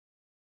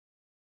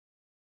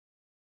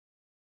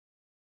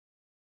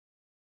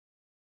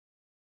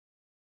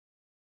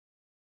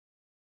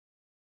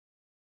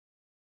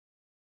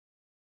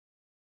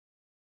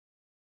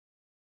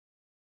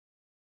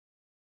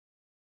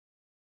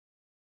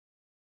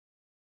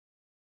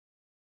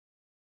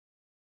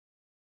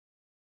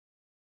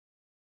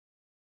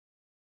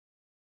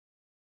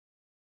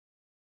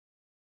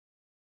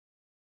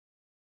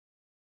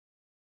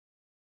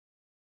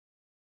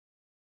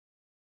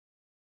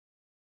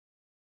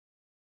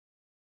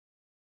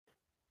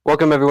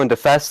Welcome everyone to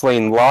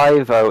Fastlane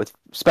Live, with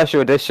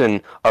special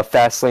edition of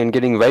Fastlane,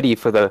 getting ready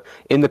for the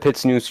In the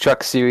Pits News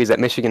Truck Series at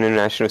Michigan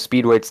International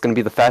Speedway. It's going to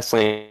be the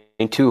Fastlane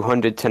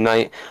 200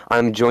 tonight.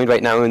 I'm joined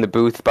right now in the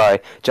booth by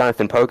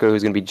Jonathan Parker,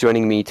 who's going to be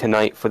joining me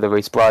tonight for the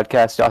race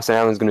broadcast. Jocelyn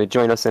Allen is going to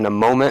join us in a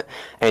moment,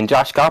 and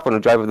Josh Copeland, the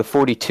driver of the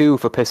 42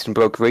 for Piston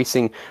Broke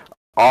Racing,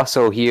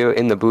 also here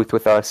in the booth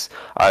with us.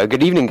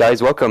 Good evening,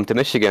 guys. Welcome to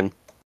Michigan.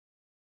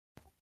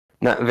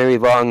 Not a very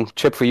long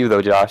trip for you,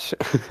 though, Josh.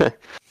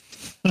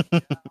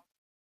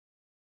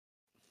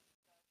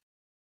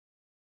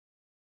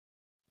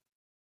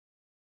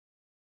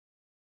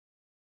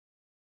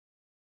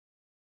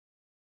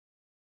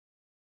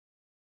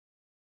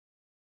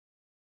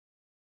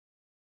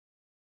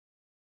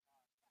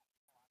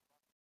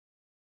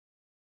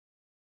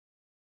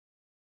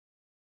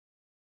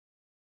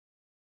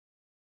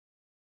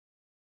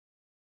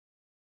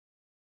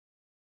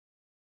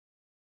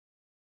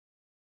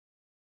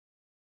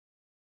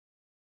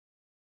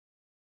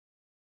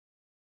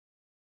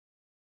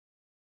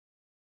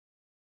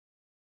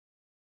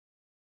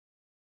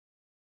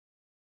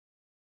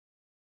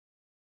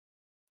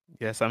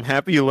 Yes, I'm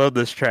happy you love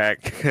this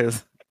track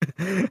because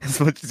as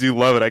much as you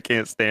love it, I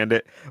can't stand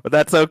it. But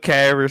that's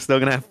okay. We're still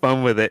gonna have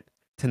fun with it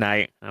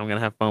tonight. I'm gonna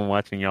have fun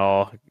watching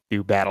y'all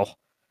do battle.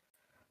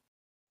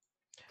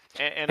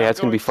 And Yeah, I'm it's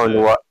going to be going fun to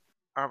to watch.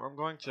 I'm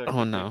going to Oh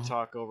quickly no.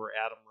 talk over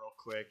Adam real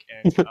quick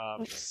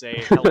and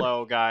say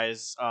hello,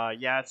 guys.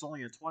 Yeah, it's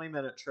only a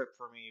 20-minute trip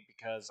for me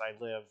because I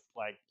live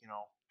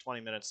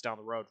 20 minutes down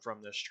the road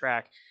from this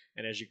track.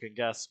 And as you can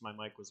guess, my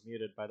mic was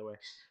muted, by the way.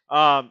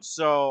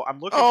 So I'm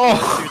looking forward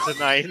to Oh,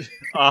 tonight.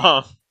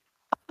 um,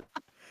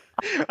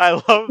 I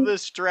love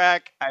this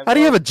track. how do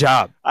you have a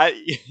job?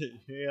 I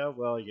yeah,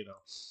 well,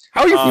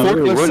 How are you You Um,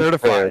 really forklift weren't prepared.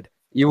 certified?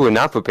 You were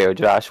not prepared,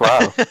 Josh.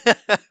 Wow.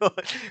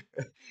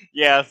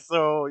 yeah,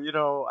 so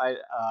I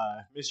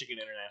Michigan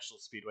International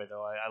Speedway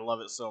though I love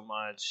it so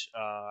much.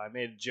 I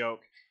made a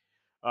joke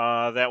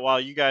that while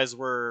you guys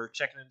were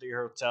checking into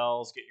your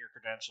hotels, getting your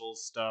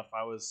credentials stuff,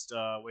 I was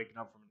waking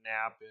up from a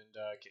nap and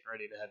getting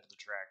ready to head to the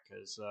track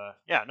because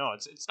yeah, no,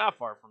 it's not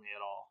far from me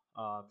at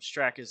all. This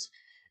track is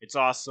it's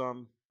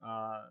awesome.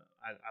 I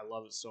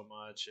love it so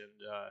much and.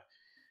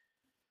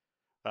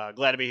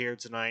 Glad to be here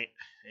tonight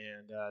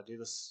and do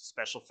this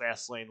special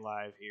fast lane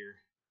live here.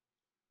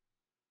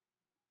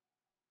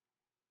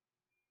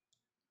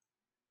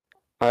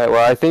 All right,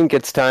 well, I think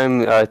it's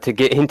time to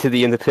get into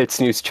the In the Pits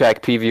News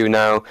track preview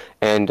now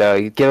and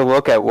get a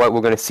look at what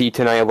we're going to see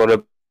tonight a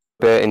little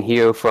bit and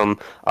hear from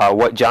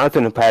what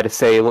Jonathan had to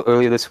say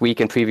earlier this week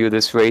and preview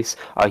this race.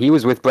 He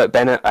was with Brett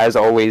Bennett, as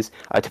always,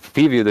 to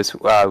preview this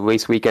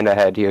race weekend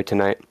ahead here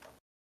tonight.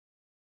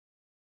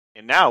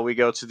 And now we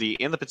go to the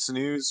In the Pits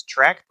News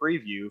track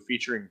preview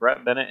featuring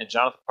Brett Bennett and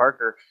Jonathan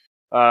Parker.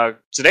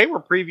 Today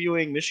we're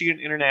previewing Michigan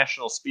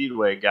International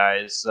Speedway,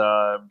 guys.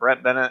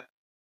 Brett Bennett,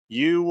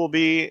 you will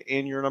be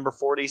in your number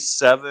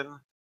 47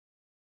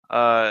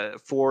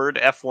 Ford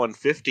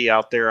F-150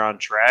 out there on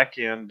track,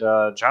 and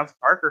Jonathan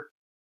Parker,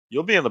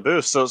 you'll be in the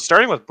booth. So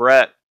starting with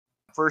Brett,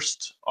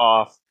 first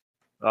off,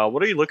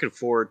 what are you looking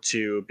forward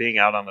to being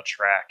out on the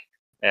track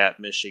at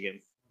Michigan?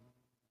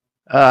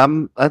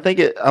 I'm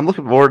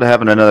looking forward to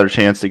having another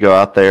chance to go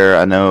out there.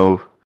 I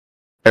know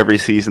every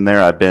season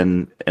there I've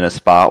been in a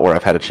spot where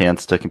I've had a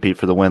chance to compete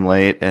for the win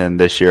late, and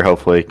this year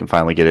hopefully I can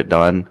finally get it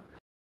done.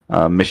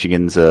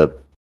 Michigan's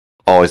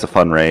always a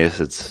fun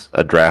race. It's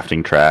a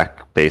drafting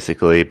track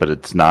basically, but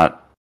it's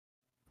not.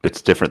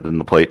 It's different than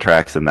the plate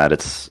tracks in that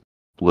it's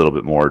a little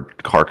bit more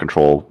car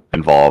control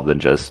involved than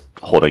just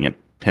holding it,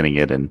 pinning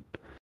it, and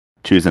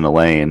choosing a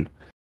lane.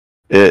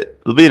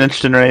 It'll be an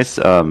interesting race.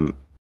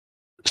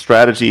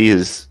 Strategy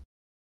has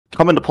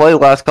come into play the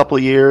last couple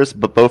of years,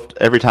 but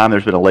every time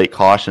there's been a late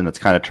caution that's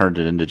kind of turned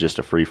it into just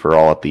a free for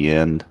all at the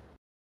end.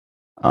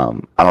 I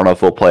don't know if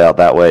it'll play out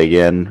that way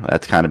again.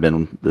 That's kind of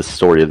been the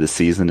story of the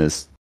season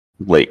is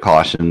late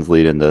cautions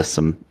lead into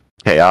some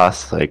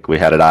chaos like we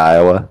had at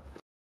Iowa.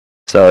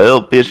 So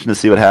it'll be interesting to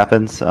see what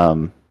happens.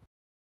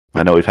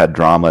 I know we've had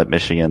drama at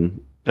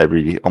Michigan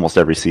almost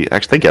every season.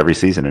 Actually, I think every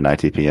season in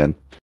ITPN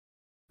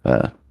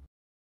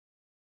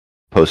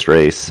post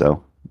race.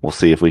 So we'll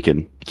see if we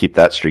can keep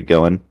that streak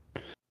going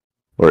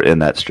or in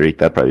that streak.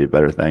 That'd probably be a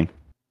better thing.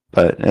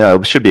 But yeah,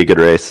 it should be a good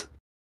race.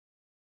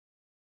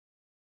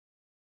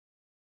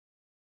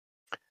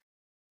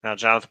 Now,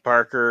 Jonathan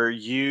Parker,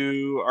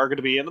 you are going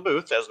to be in the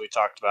booth, as we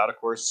talked about. Of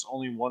course,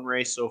 only one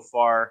race so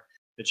far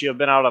that you have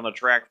been out on the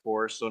track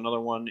for, so another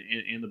one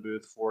in the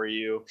booth for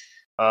you.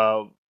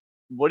 Uh,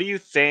 what do you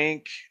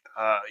think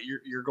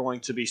you're going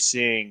to be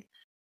seeing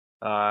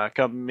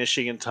come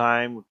Michigan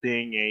time, with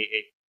being a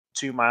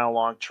 2 mile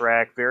long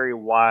track, very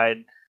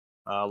wide,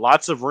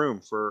 lots of room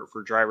for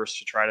drivers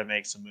to try to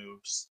make some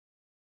moves?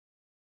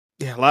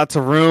 Yeah, lots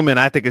of room, and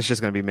I think it's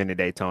just gonna be mini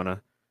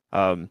Daytona.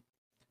 Um,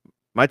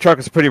 my truck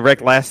was pretty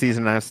wrecked last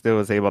season, and I still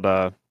was able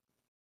to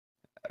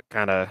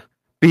kind of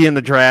be in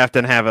the draft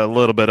and have a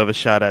little bit of a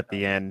shot at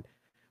the end.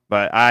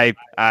 But I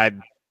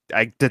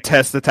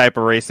detest the type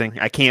of racing.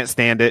 I can't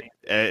stand it.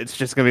 It's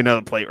just going to be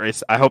another plate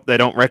race. I hope they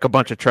don't wreck a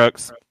bunch of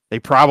trucks. They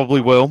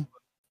probably will.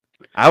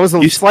 I was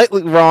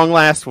slightly wrong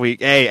last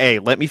week. Hey,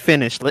 let me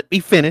finish.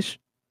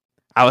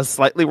 I was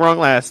slightly wrong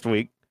last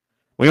week.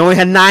 We only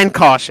had 9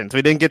 cautions.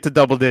 We didn't get to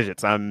double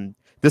digits. I'm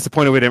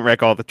disappointed we didn't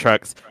wreck all the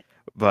trucks.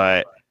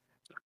 But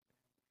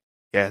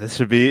yeah, this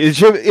should be.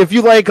 If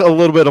you like a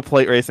little bit of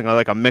plate racing, or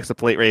like a mix of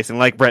plate racing,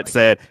 like Brett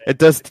said,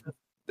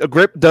 a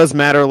grip does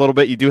matter a little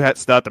bit. You do have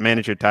to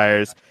manage your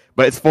tires,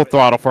 but it's full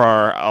throttle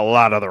for a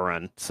lot of the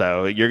run.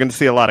 So you're going to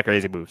see a lot of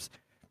crazy moves.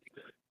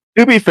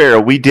 To be fair,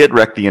 we did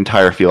wreck the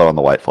entire field on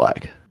the white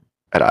flag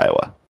at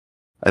Iowa.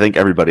 I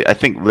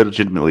think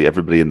legitimately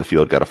everybody in the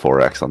field got a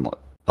 4X on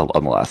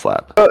the last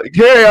lap.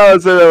 Carry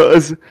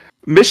on.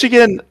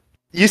 Michigan,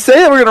 you say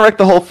that we're going to wreck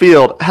the whole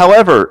field.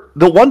 However,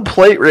 the one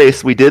plate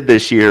race we did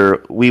this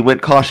year, we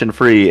went caution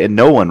free and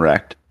no one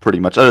wrecked, pretty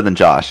much, other than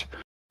Josh.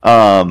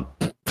 No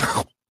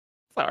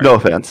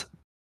offense,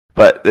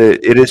 but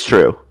it is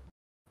true.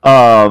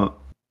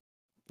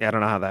 Yeah, I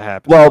don't know how that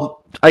happened.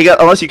 Well,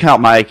 unless you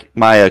count my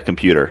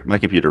computer. My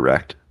computer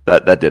wrecked.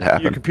 That did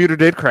happen. Your computer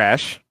did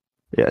crash.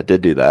 Yeah, it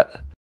did do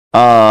that.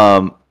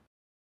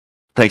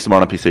 Thanks to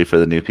Mono PC for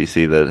the new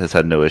PC that has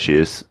had no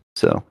issues.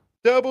 So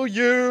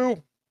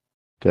W.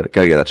 Gotta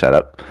get that chat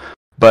up.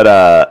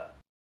 But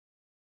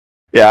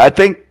yeah, I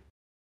think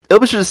it'll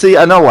be interesting to see.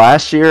 I know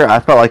last year I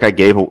felt like I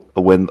gave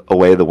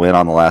away the win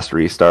on the last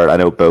restart. I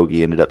know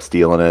Bogey ended up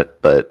stealing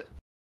it, but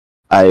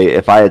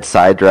if I had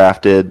side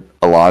drafted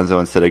Alonso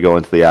instead of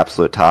going to the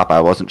absolute top,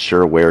 I wasn't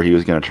sure where he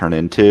was going to turn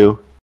into,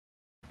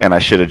 and I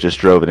should have just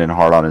drove it in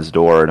hard on his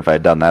door. And if I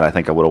had done that, I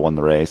think I would have won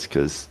the race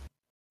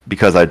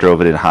because I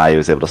drove it in high. He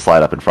was able to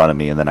slide up in front of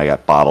me, and then I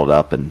got bottled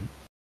up and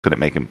couldn't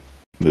make him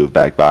move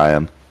back by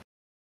him.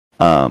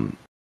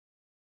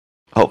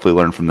 Hopefully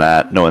learn from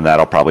that. Knowing that,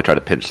 I'll probably try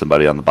to pinch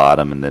somebody on the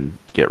bottom and then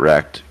get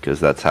wrecked, because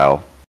that's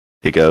how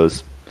it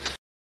goes.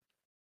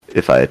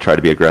 If I try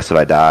to be aggressive,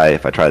 I die.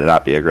 If I try to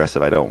not be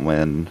aggressive, I don't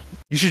win.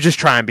 You should just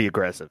try and be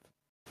aggressive.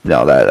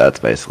 No, that's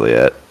basically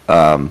it.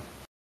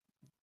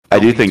 I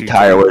do think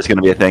tire wear is going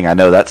to be a thing. I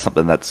know that's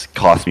something that's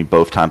cost me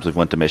both times we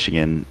went to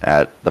Michigan.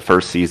 At the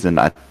first season,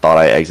 I thought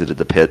I exited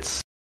the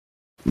pits.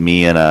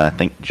 Me and I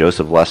think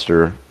Joseph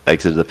Lester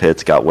exited the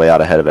pits, got way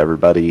out ahead of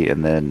everybody,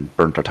 and then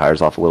burnt our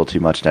tires off a little too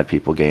much and had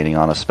people gaining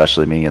on us,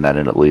 especially me, and that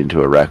ended up leading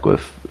to a wreck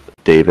with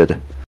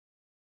David.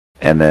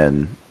 And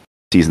then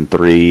season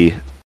 3,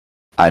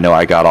 I know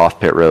I got off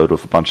pit road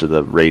with a bunch of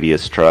the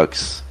Radius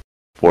trucks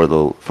for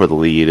the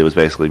lead. It was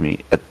basically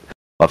me. If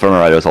I remember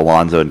right, it was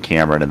Alonso and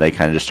Cameron, and they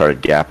kind of just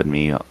started gapping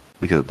me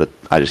because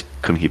I just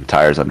couldn't keep the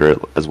tires under it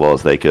as well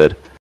as they could. And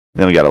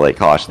then we got a late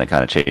caution that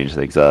kind of changed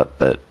things up,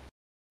 but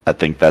I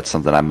think that's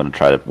something I'm going to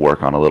try to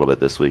work on a little bit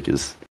this week,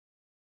 is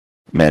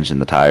managing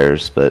the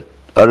tires. But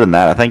other than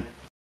that, I think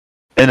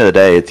end of the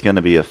day, it's going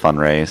to be a fun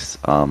race.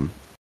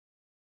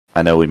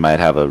 I know we might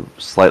have a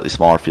slightly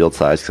smaller field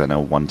size because I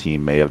know one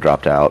team may have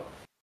dropped out.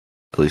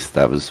 At least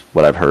that was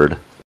what I've heard.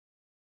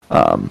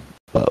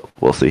 But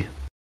we'll see.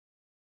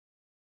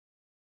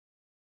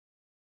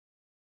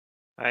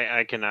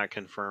 I cannot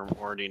confirm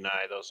or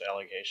deny those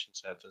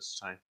allegations at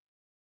this time.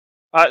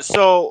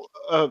 So,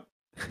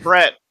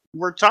 Brett,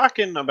 we're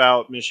talking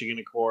about Michigan,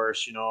 of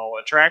course. You know,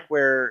 a track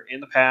where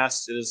in the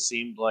past it has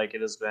seemed like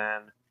it has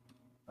been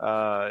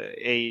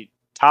a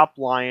top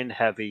line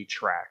heavy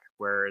track,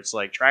 where it's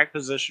like track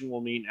position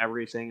will mean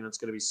everything, and it's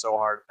going to be so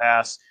hard to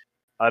pass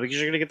because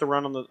you're going to get the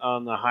run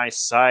on the high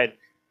side.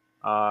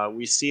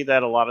 We see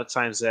that a lot of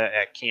times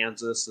at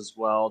Kansas as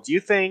well. Do you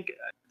think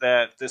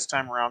that this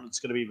time around it's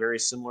going to be very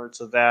similar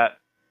to that,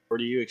 or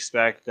do you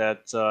expect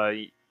that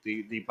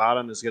the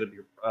bottom is going to be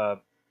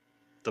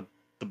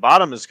the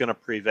bottom is going to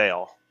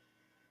prevail?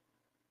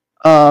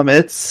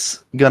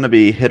 It's going to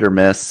be hit or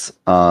miss.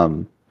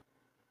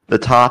 The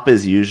top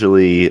is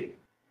usually,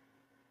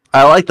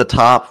 I like the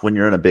top when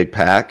you're in a big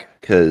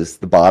pack because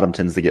the bottom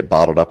tends to get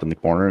bottled up in the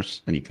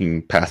corners and you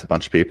can pass a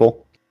bunch of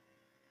people.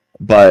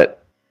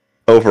 But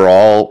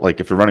overall, like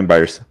if you're running by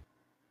yourself,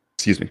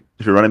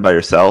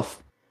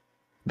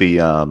 you're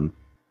going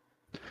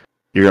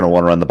to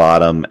want to run the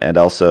bottom. And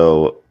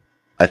also,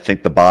 I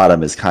think the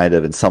bottom is kind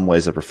of in some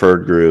ways a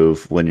preferred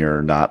groove when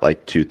you're not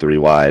like 2-3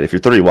 wide. If you're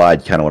 3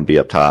 wide, you kind of want to be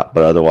up top,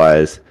 but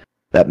otherwise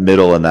that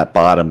middle and that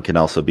bottom can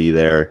also be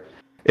there.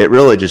 It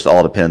really just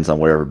all depends on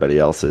where everybody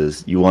else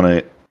is.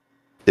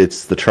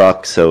 It's the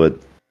truck, so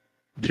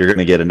you're going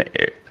to get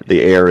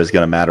the air is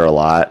going to matter a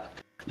lot.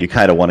 You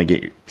kind of want to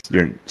get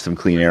some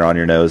clean air on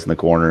your nose in the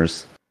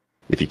corners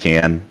if you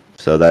can.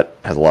 So that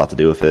has a lot to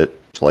do with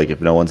it. So like if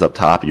no one's up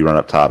top, you run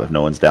up top. If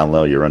no one's down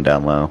low, you run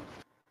down low.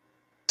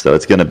 So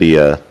it's going to be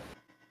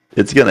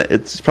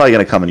it's probably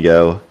going to come and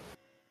go.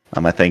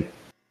 I think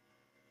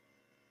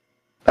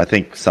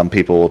some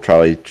people will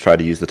probably try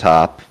to use the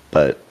top,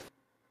 but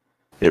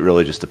it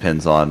really just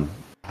depends on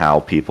how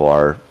people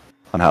are,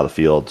 on how the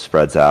field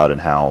spreads out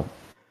and how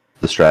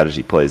the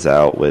strategy plays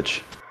out,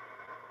 which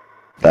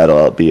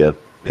that'll be a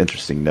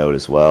interesting note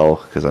as well,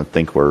 because I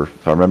think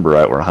if I remember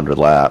right, we're 100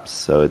 laps,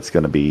 so it's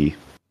going to be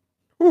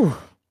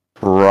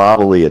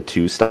probably a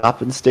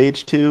 2-stop in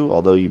stage 2,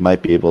 although you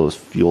might be able to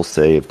fuel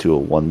save to a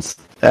 1.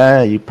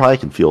 You probably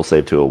can fuel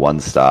save to a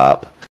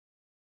 1-stop,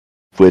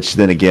 which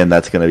then again,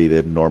 that's going to be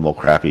the normal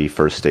crappy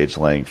first stage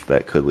length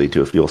that could lead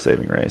to a fuel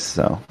saving race.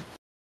 So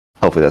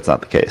hopefully that's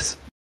not the case.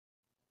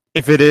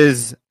 If it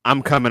is,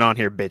 I'm coming on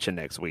here bitching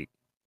next week.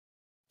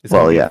 It's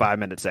Well, going to be yeah. a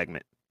 5-minute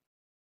segment.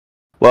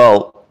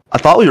 Well, I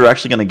thought we were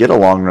actually going to get a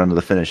long run to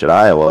the finish at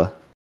Iowa,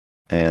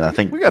 and I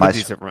think We got a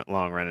decent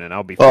long run, and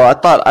I'll be. Well,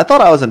 I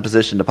thought I was in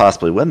position to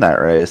possibly win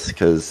that race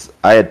because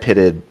I had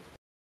pitted,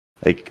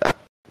 like,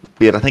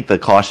 we had, I think the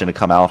caution had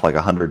come out with like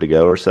 100 to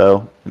go or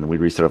so, and we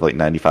restarted with like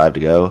 95 to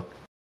go.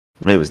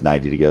 Maybe it was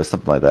 90 to go,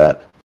 something like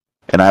that.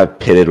 And I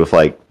pitted with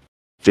like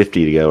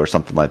 50 to go or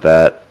something like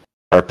that.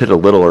 Or I pitted a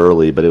little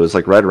early, but it was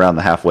like right around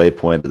the halfway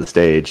point of the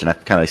stage, and I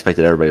kind of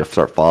expected everybody to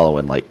start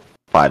following like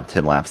 5 to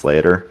 10 laps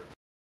later.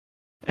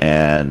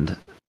 And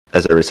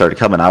as everybody started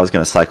coming, I was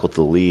going to cycle to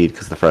the lead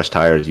because the fresh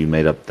tires, you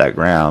made up that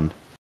ground.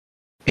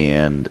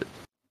 And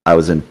I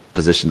was in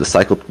position to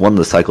cycle, one,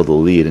 to cycle to the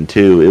lead, and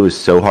two, it was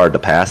so hard to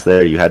pass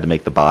there. You had to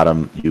make the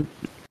bottom.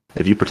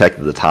 If you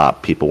protected the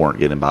top, people weren't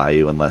getting by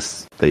you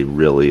unless they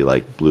really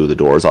like blew the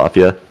doors off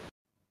you.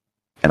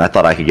 And I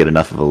thought I could get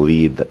enough of a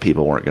lead that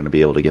people weren't going to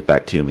be able to get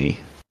back to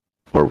me,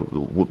 or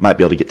might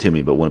be able to get to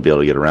me, but wouldn't be able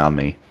to get around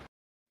me.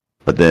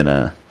 But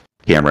then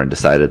Cameron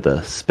decided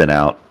to spin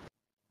out,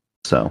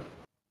 so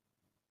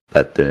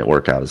that didn't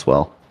work out as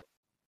well.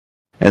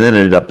 And then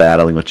ended up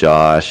battling with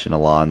Josh and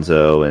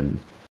Alonso and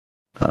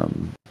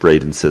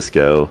Braden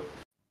Cisco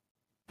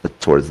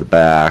towards the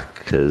back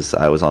because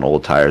I was on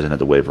old tires and had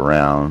to wave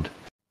around.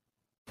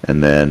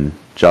 And then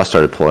Josh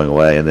started pulling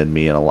away, and then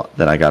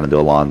then I got into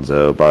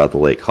Alonso, brought out the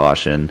late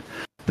caution,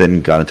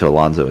 then got into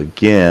Alonso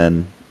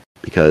again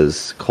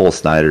because Cole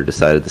Snyder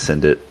decided to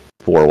send it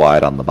 4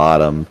 wide on the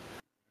bottom,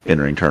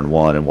 entering turn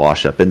 1 and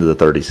wash up into the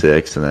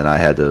 36, and then I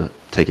had to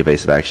take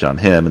evasive action on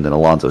him, and then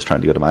Alonso was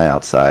trying to go to my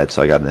outside,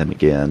 so I got into him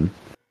again.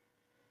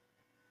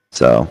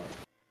 So,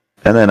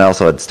 and then I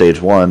also had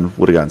stage 1,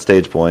 would have gotten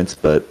stage points,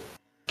 but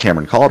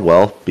Cameron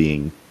Caldwell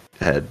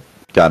had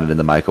gotten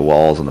into Micah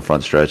Walls on the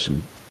front stretch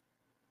and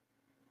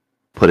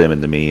put him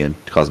into me and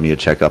caused me to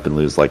check up and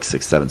lose like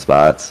 6-7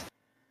 spots.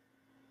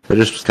 So it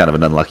just was kind of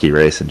an unlucky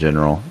race in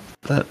general.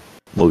 But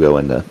we'll go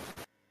into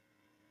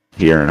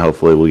here and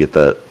hopefully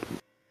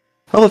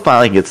hopefully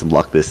finally get some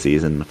luck this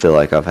season. I feel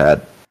like I've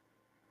had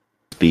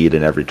speed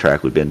in every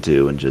track we've been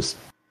to and just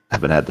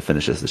haven't had the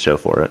finishes to show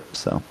for it.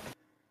 So.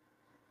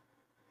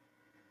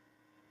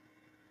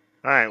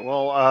 All right.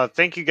 Well,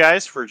 thank you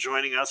guys for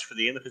joining us for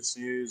the In the Pits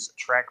News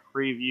track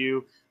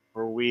preview,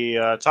 where we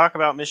talk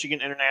about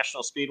Michigan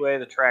International Speedway,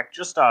 the track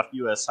just off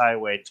U.S.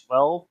 Highway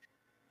 12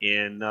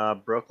 in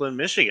Brooklyn,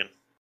 Michigan.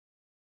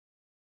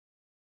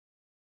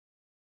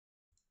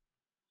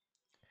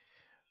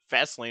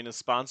 Fastlane is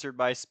sponsored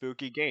by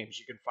Spooky Games.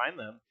 You can find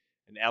them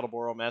in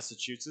Attleboro,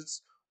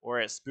 Massachusetts, or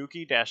at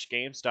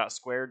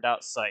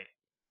spooky-games.square.site.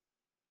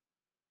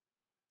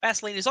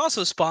 Fastlane is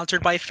also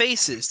sponsored by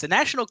FACES, the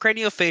National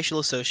Craniofacial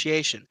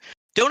Association.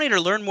 Donate or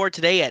learn more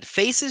today at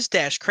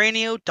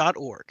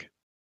faces-cranio.org.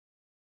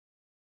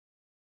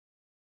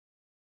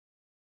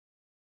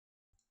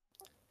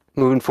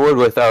 Moving forward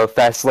with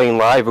Fastlane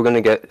Live, we're going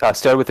to get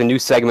started with a new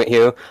segment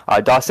here.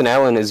 Dawson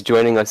Allen is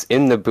joining us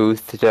in the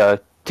booth to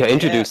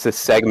introduce this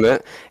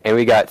segment, and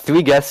we got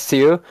 3 guests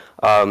here,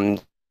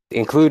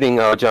 including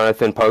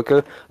Jonathan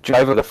Parker,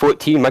 driver of the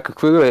 14, Michael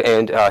Kruger,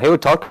 and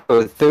Harold Tucker,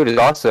 the third, is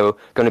also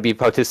going to be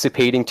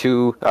participating.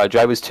 2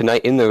 drivers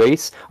tonight in the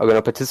race are going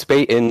to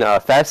participate in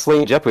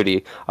Fastlane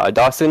Jeopardy.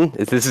 Dawson,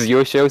 this is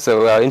your show,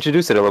 so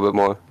introduce it a little bit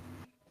more.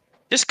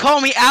 Just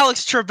call me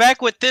Alex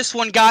Trebek with this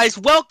one, guys.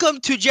 Welcome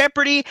to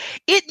Jeopardy!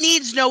 It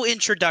needs no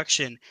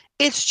introduction.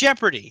 It's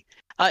Jeopardy!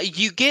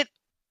 You get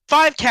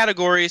 5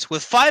 categories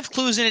with 5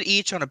 clues in it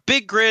each on a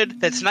big grid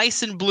that's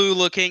nice and blue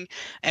looking,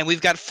 and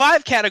we've got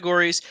 5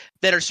 categories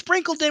that are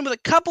sprinkled in with a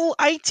couple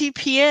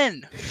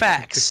ITPN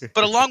facts.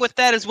 But along with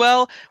that as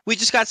well, we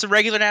just got some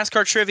regular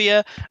NASCAR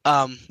trivia.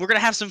 We're going to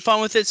have some fun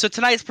with it. So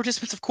tonight's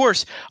participants, of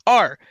course,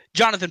 are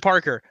Jonathan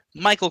Parker,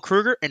 Michael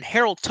Kruger, and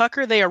Harold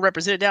Tucker. They are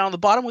represented down on the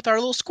bottom with our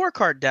little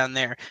scorecard down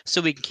there so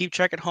we can keep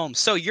track at home.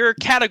 So your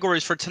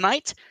categories for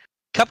tonight: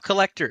 Cup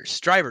collectors,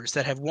 drivers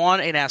that have won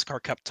a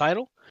NASCAR Cup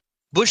title;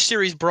 Busch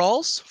Series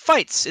brawls,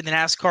 fights in the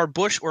NASCAR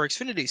Busch or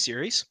Xfinity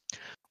Series;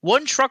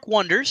 One Truck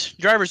Wonders,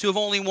 drivers who have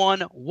only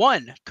won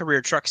 1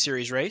 career Truck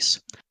Series race;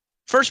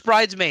 First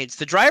Bridesmaids,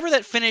 the driver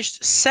that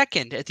finished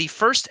second at the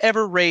first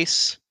ever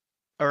race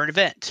or an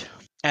event.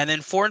 And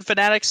then Foreign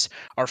Fanatics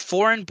are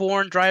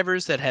foreign-born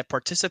drivers that have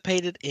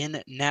participated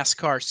in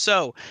NASCAR.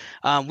 So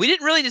we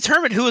didn't really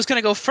determine who was going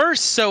to go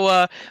first,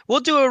 so we'll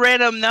do a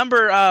random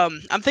number.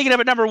 I'm thinking of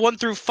a number 1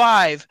 through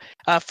 5.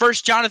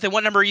 First, Jonathan,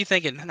 what number are you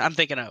thinking? I'm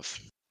thinking of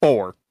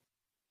 4.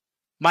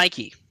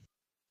 Mikey.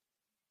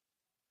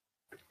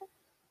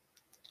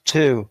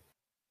 2.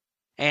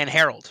 And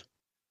Harold.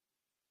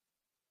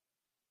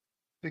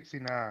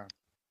 69.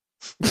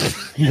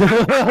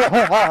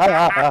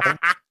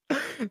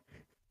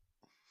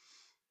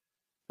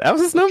 That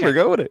was his number. Okay.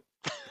 Go with it.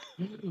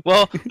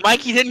 Well,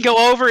 Mikey didn't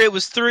go over. It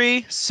was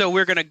 3, so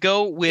we're gonna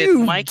go with You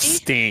Mikey.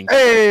 stink.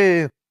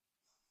 Hey!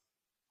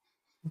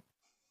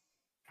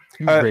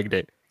 You Alright. rigged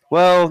it.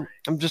 Well,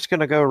 I'm just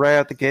gonna go right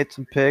out the gates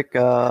and pick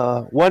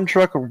one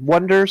truck of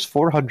wonders,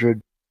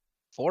 400.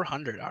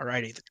 400.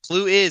 Alrighty. The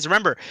clue is,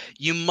 remember,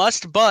 you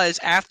must buzz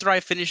after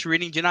I finish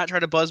reading. Do not try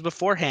to buzz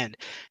beforehand.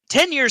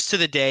 10 years to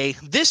the day,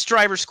 this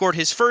driver scored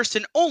his first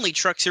and only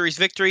Truck Series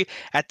victory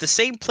at the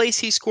same place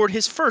he scored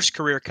his first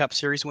career Cup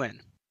Series win.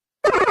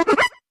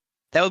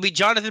 That would be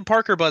Jonathan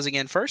Parker buzzing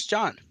in first.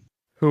 John.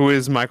 Who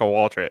is Michael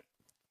Waltrip?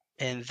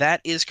 And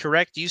that is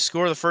correct. You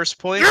score the first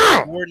point. Yeah!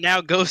 The award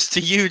now goes to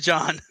you,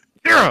 John.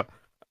 Yeah!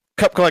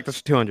 Cup collectors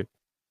for 200.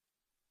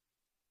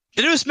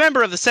 The newest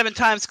member of the 7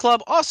 Times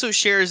Club also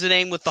shares the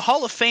name with the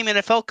Hall of Fame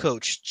NFL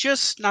coach,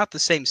 just not the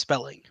same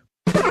spelling.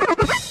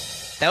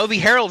 That would be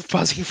Harold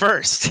buzzing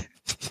first.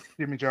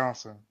 Jimmy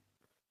Johnson.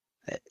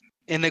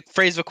 In the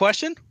phrase of a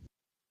question?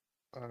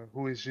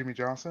 Who is Jimmy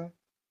Johnson?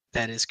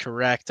 That is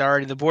correct.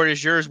 Alrighty, the board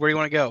is yours. Where do you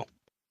want to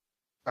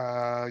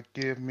go?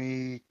 Give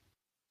me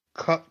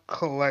Cup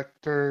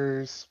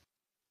Collectors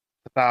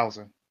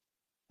 1,000.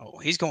 Oh,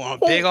 he's going on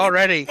big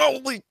already.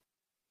 Holy!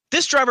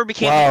 This driver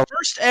became Wow. the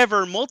first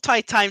ever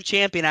multi-time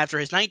champion after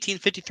his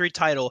 1953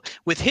 title,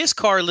 with his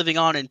car living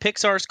on in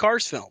Pixar's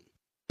Cars film.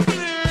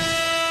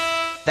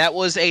 That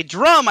was a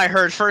drum I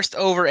heard first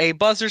over a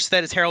buzzer, so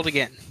that is Harold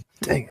again.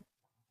 Dang it.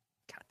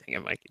 God dang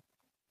it, Mikey.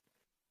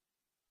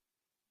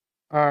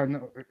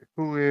 No,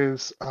 who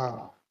is?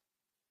 Oh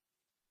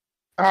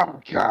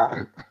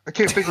God, I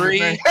can't think of 3,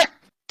 his name.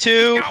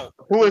 2,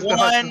 Who is the 1.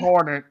 Hudson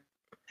Hornet?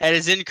 That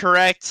is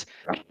incorrect.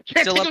 Can't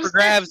Still think up of for his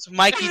grabs.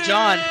 Mikey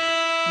John.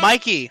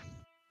 Mikey.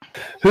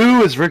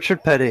 Who is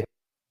Richard Petty?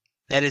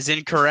 That is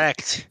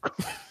incorrect.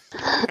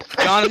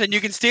 Jonathan, you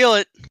can steal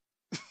it.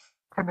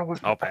 I know his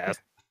I'll pass.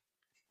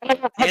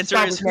 Answer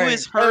Stop is his who name.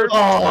 is Herb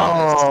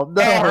Thomas. Oh,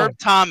 no. Herb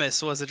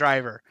Thomas was the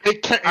driver.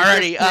 It can't- it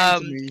Alrighty,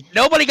 just came to me.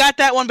 nobody got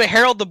that one, but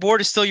Harold, the board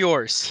is still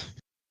yours.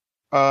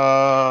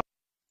 Can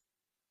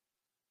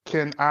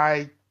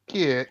I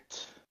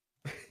get?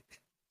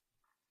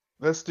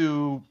 Let's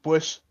do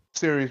Bush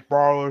Series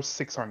Brawlers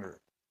 600.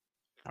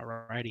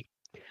 Alrighty.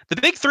 The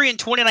Big Three in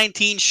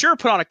 2019 sure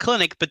put on a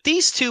clinic, but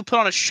these two put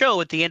on a show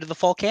at the end of the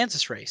Fall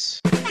Kansas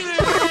race.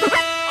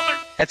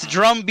 That's a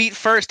drum beat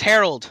first,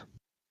 Harold.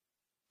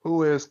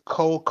 Who is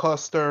Cole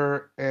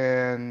Custer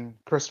and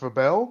Christopher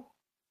Bell?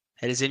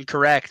 That is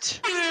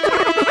incorrect.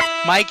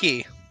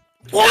 Mikey.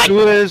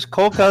 Who is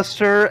Cole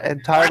Custer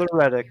and Tyler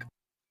Reddick?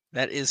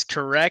 That is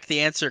correct.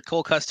 The answer,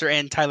 Cole Custer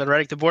and Tyler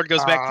Reddick. The board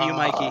goes back to you,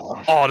 Mikey.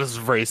 Oh, this is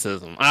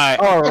racism. Alright.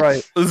 All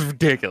right. This is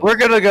ridiculous. We're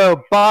going to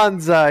go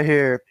Bonsai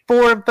here.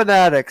 Foreign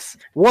Fanatics,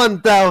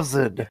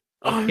 1,000.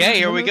 Okay,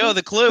 here we go.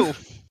 The clue.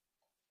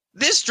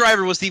 This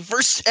driver was the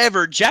first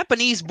ever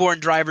Japanese-born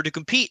driver to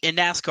compete in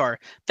NASCAR,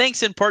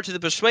 thanks in part to the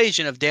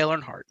persuasion of Dale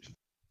Earnhardt.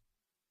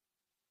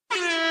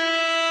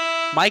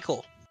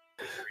 Michael.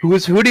 Who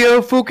is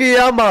Hideo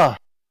Fukuyama?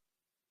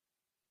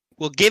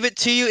 We'll give it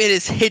to you. It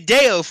is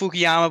Hideo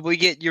Fukuyama,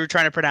 but you were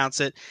trying to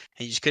pronounce it,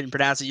 and you just couldn't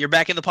pronounce it. You're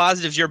back in the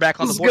positives. You're back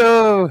on Let's the board.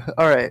 go.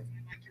 All right.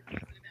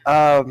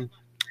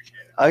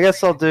 I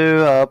guess I'll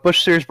do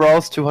Bush Series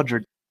Brawls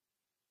 200.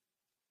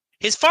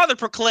 His father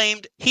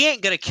proclaimed, "He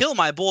ain't gonna kill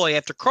my boy,"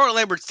 after Carl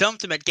Lambert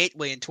thumped him at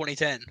Gateway in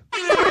 2010.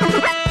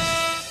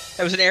 That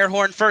was an air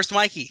horn first,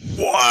 Mikey.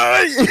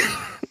 What?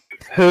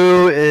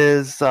 Who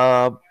is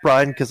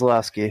Brian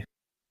Keselowski?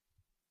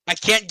 I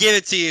can't give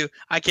it to you.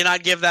 I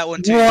cannot give that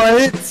one to you.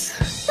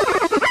 What?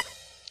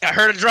 I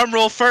heard a drum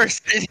roll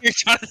first.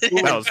 Jonathan.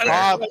 Who That is was fair.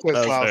 Bob That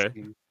was fair.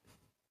 Keselowski?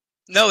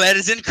 No, that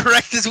is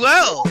incorrect as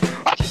well.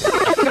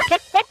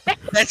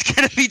 That's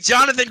going to be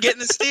Jonathan getting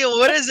the steal.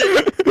 What is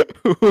it?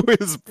 Who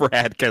is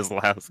Brad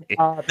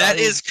Keselowski? That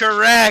is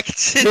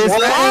correct.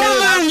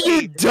 What?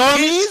 You His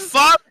dummies!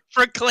 father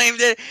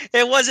proclaimed it.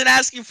 It wasn't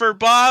asking for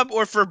Bob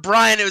or for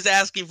Brian. It was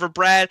asking for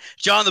Brad.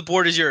 John, the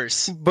board is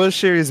yours. Bush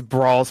Series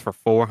brawls for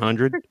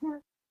 400.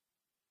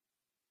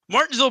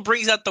 Martinsville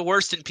brings out the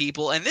worst in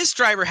people, and this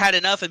driver had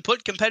enough and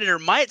put competitor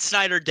Myatt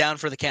Snyder down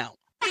for the count.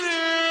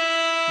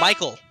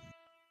 Michael.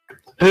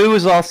 Who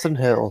is Austin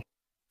Hill?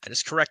 That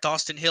is correct.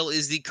 Austin Hill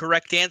is the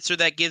correct answer.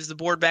 That gives the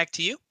board back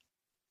to you.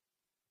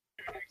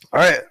 All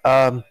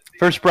right.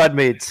 First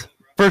bridesmaids.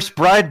 First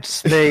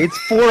bridesmaids,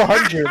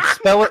 400.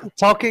 Spell it.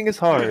 Talking is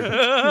hard.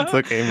 It's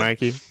okay,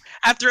 Mikey.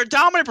 After a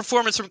dominant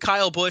performance from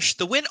Kyle Busch,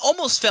 the win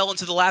almost fell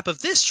into the lap of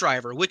this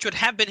driver, which would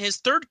have been his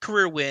third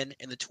career win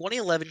in the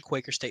 2011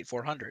 Quaker State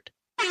 400.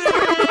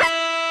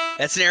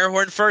 That's an air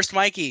horn first,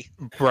 Mikey.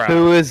 Bruh.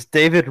 Who is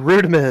David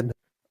Rudeman?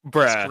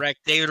 That's correct.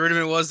 David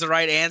Ruderman was the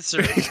right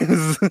answer.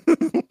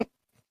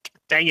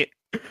 Dang it.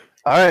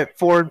 All right.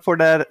 Foreign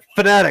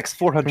Fanatics,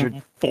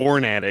 400.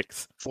 Foreign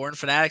addicts. Foreign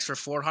Fanatics for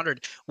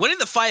 400. Winning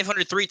the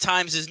 500 3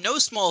 times is no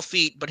small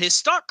feat, but his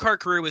stock car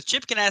career with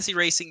Chip Ganassi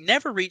Racing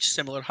never reached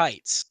similar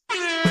heights.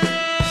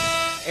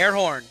 Air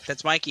horn.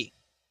 That's Mikey.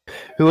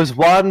 Who is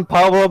Juan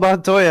Pablo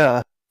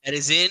Montoya? That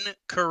is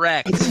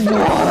incorrect.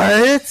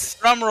 What?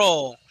 Drum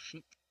roll.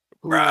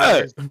 Who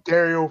Bruh. is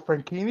Dario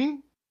Franchini?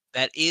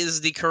 That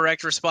is the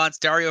correct response.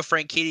 Dario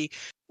Franchitti.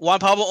 Juan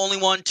Pablo only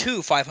won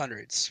 2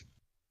 500s.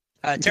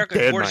 Terka, the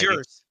Dead board is Mikey.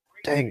 yours.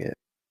 Dang it.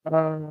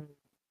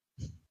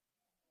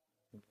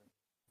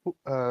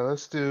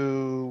 Let's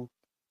do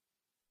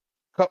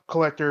Cup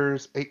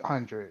Collectors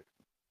 800.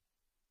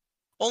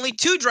 Only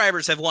 2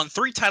 drivers have won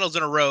 3 titles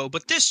in a row,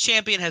 but this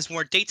champion has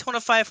more Daytona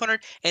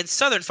 500 and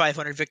Southern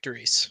 500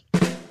 victories.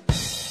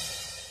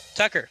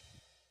 Tucker.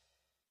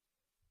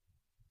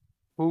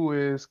 Who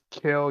is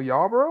Kel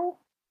Yarbrough?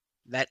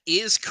 That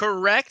is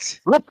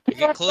correct. You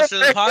get closer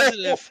to the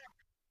positive.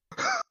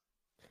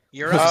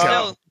 You're up Let's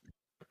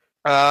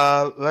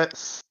still.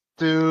 Let's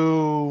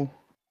do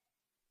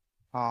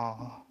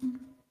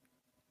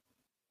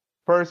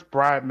first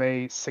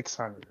bridesmaid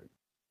 600.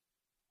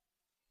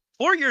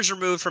 4 years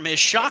removed from his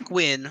shock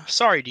win,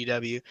 sorry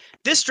DW,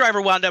 this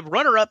driver wound up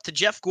runner-up to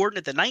Jeff Gordon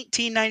at the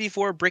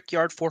 1994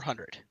 Brickyard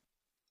 400.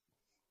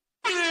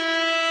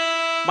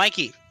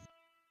 Mikey.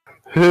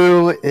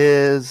 Who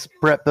is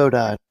Brett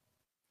Bodine?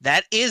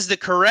 That is the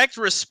correct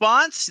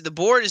response. The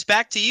board is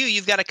back to you.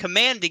 You've got a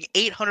commanding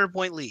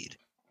 800-point lead.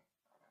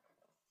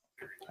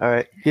 All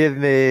right, give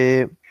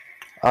me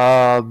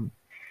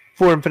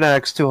Foreign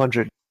Fanatics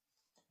 200.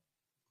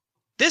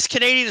 This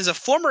Canadian is a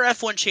former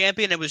F1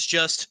 champion and was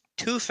just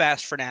too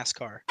fast for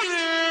NASCAR.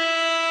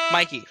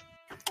 Mikey.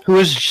 Who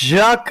is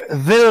Jacques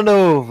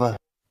Villeneuve?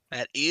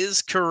 That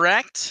is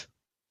correct.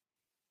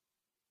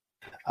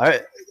 All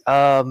right,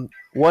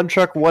 One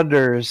Truck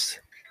Wonders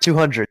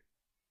 200.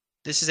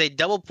 This is a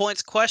double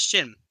points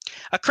question.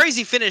 A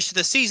crazy finish to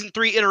the Season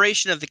 3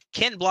 iteration of the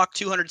Ken Block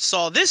 200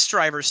 saw this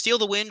driver steal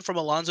the win from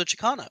Alonso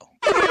Chicano.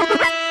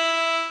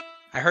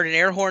 I heard an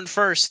air horn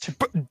first.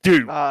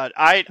 Dude,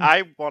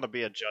 I want to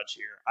be a judge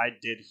here. I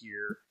did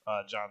hear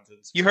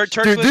Jonathan's. You heard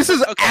dude, Turtwig? this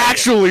is Okay.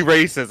 actually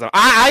racism.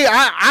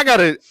 I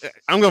gotta.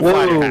 I'm gonna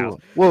fly to your house.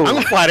 Whoa. I'm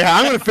gonna fly to your house.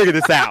 I'm gonna figure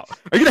this out.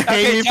 Are you gonna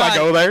hang Okay, me if I John.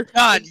 go there?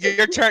 John,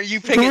 your turn. You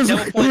pick it.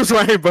 Double points. Who's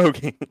Ryan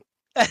Bogan?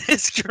 That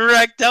is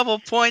correct. Double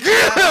points.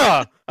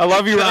 Yeah! I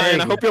love you, Ryan. I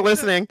Dang. hope you're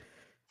listening.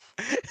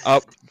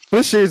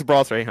 This year's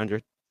Brawl for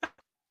 800.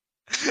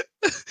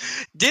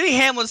 Denny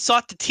Hamlin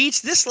sought to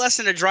teach this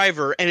lesson a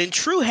driver, and in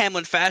true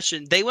Hamlin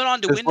fashion, they went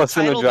on to This win the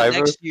lesson a title the driver?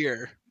 next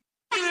year.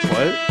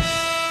 What?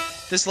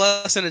 This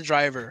lesson a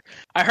driver.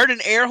 I heard an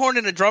air horn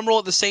and a drum roll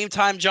at the same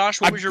time. Josh,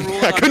 what was your rule?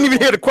 I couldn't even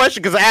hear the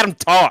question because Adam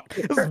talked.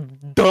 This is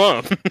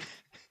dumb.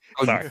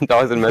 Sorry.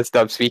 That was a messed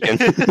up speaking.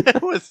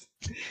 it was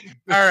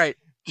All right.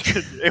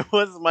 it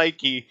was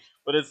Mikey,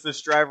 but it's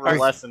this driver a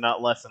lesson,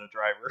 not lesson a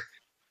driver.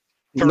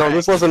 No,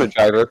 this wasn't a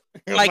driver.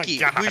 Oh my Mikey,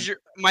 God.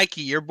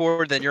 Mikey? Your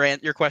board. Then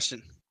your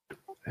question.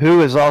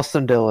 Who is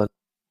Austin Dillon?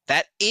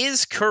 That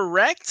is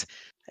correct.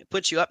 I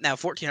put you up now,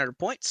 1,400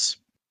 points.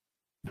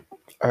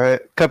 All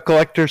right, Cup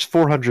Collectors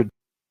 400.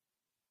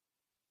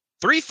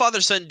 3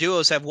 father-son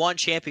duos have won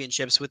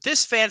championships, with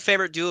this fan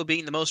favorite duo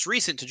being the most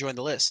recent to join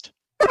the list.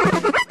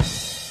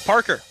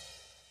 Parker.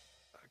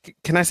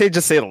 Can I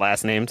just say the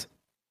last names?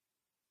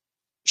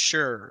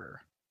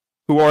 Sure.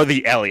 Who are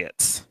the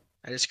Elliots?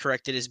 That is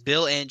correct. It is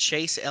Bill and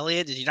Chase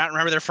Elliott. Did you not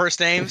remember their first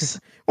names?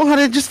 Well,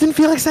 I just didn't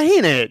feel like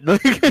saying it.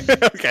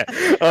 Okay.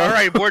 All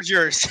right, board's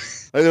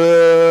yours.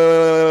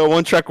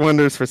 One Truck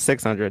Wonders for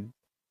 600.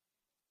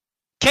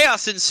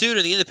 Chaos ensued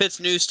in the In the Pits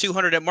News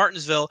 200 at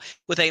Martinsville,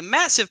 with a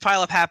massive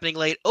pileup happening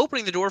late,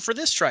 opening the door for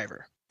this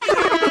driver.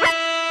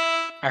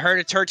 I heard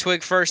a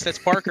Turtwig first. That's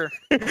Parker.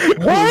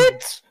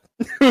 What?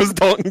 It was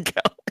Dalton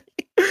Kelly.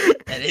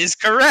 That is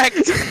correct.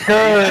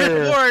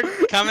 Good. Board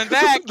coming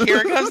back.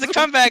 Here comes the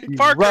comeback.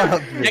 Parker,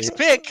 robbed me. next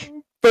pick.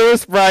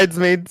 First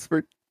Bridesmaids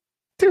for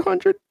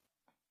 200.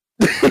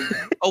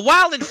 A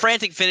wild and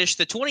frantic finish,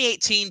 the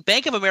 2018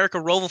 Bank of America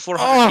Roval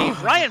 400 Oh.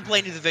 gave Ryan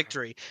Blaney the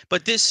victory,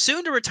 but this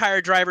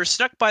soon-to-retire driver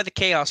snuck by the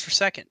chaos for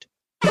second.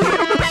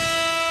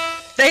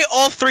 They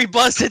all 3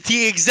 buzzed at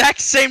the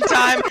exact same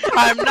time.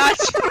 I'm not...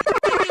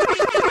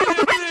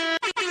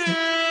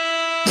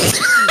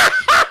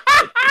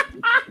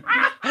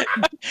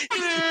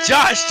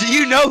 Josh, do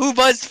you know who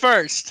buzzed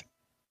first?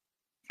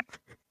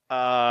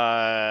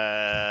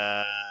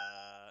 Uh,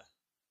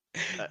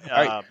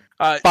 Alright.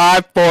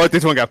 5, 4, 3,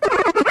 2, 1, go.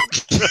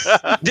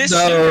 This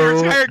No,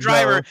 soon-to-retire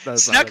driver no, that's not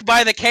snuck it.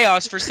 by the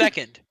chaos for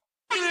second.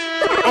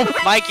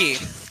 Mikey.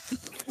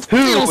 Who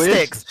is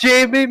Fiddlesticks.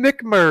 Jamie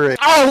McMurray?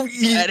 Oh,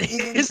 That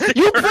is the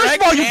you first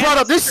correct of all, you brought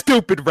up this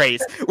stupid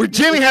race where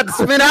Jimmy had to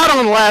spin out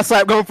on the last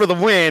lap going for the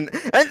win.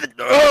 And,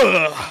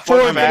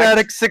 Foreign fact.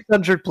 Fanatics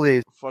 600,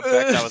 please. fun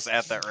fact: I was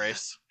at that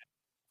race.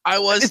 I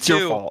was it's too.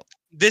 your fault.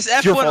 This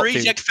It's your F1 fault,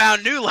 reject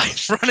found new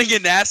life running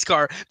in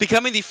NASCAR,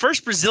 becoming the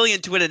first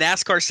Brazilian to win a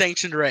NASCAR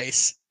sanctioned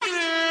race.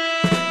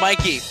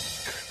 Mikey.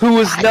 Who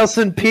is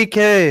Nelson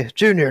Piquet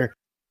Jr.?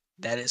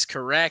 That is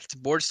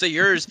correct. Board's still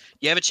yours.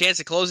 You have a chance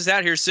to close this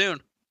out here soon.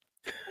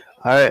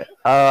 All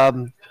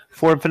right,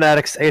 Foreign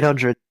Fanatics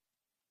 800.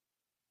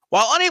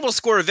 While unable to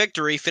score a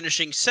victory,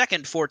 finishing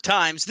second 4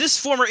 times, this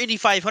former Indy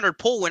 500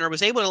 pole winner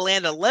was able to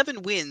land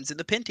 11 wins in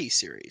the Pinty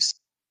Series.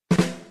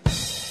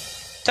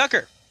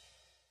 Tucker.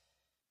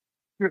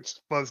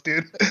 It's buzzed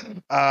in.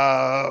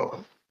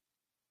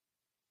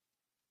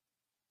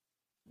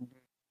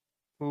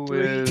 Who 3,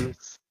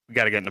 is We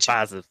got to get in the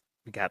positive.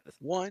 We got this.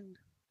 1.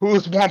 who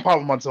is Juan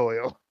Pablo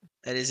Montoya?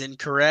 That is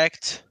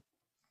incorrect.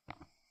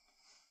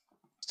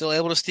 Still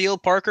able to steal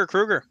Parker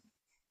Kruger.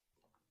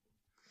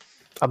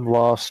 I'm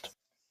lost.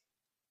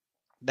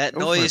 That Go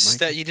for it, noise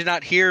Mikey. that you did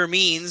not hear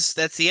means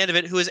that's the end of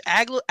it. Who is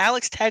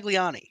Alex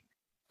Tagliani?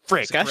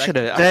 Frick, I correct? should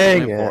have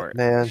Dang went for it, it.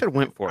 man. Should have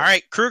went for All it.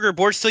 right, Kruger,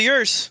 board's still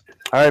yours.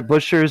 All right,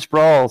 Bushers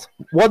Brawls.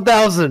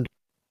 1,000.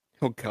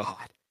 Oh, God.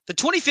 The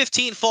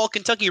 2015 Fall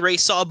Kentucky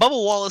race saw Bubba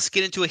Wallace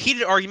get into a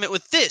heated argument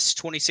with this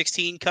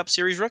 2016 Cup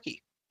Series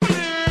rookie.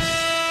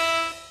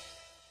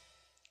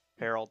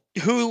 Harold.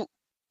 Who?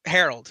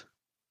 Harold.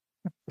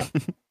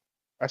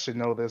 I should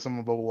know this. I'm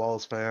a Bubba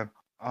Wallace fan.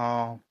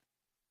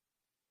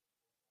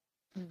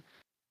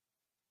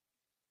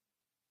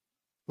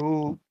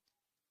 Who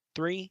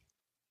 3,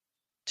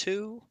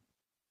 2,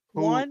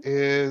 who 1.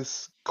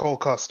 is Cole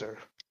Custer?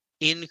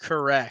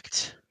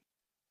 Incorrect.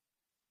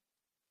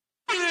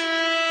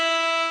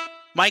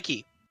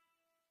 Mikey.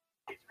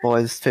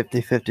 Boys,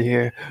 50-50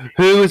 here.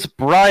 Who's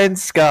Brian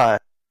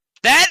Scott?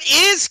 That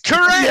is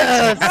correct.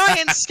 Yes!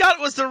 Brian Scott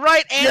was the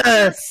right answer.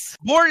 Yes!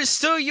 Board is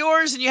still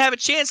yours, and you have a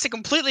chance to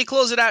completely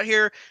close it out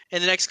here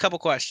in the next couple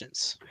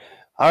questions.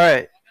 All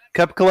right,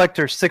 Cup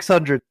Collector,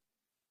 600.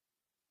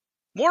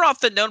 More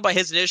often known by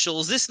his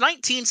initials, this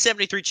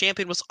 1973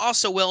 champion was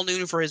also well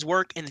known for his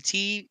work in the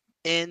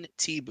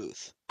TNT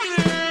booth.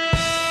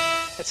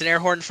 That's an air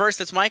horn first.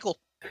 That's Michael.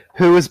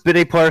 Who is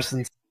Benny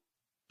Parsons?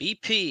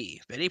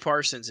 BP. Benny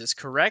Parsons is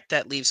correct.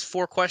 That leaves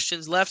 4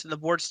 questions left, and the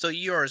board's still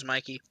yours,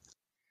 Mikey.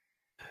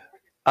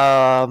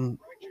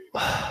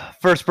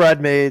 First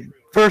bridesmaids,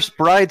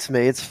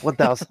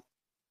 1,000.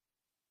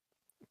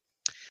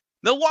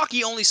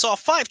 Milwaukee only saw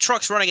 5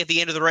 trucks running at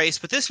the end of the race,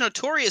 but this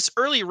notorious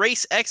early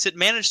race exit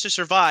managed to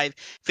survive,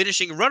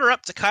 finishing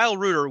runner-up to Kyle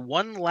Reuter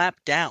 1 lap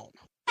down.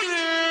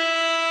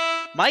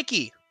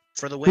 Mikey,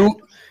 for the win.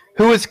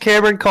 Who is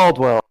Cameron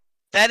Caldwell?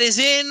 That is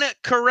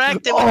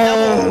incorrect, and with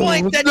double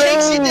point, that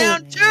takes you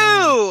down 2!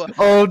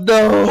 Oh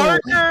no!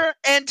 Parker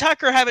and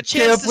Tucker have a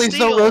chance Cam, to please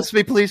steal. don't roast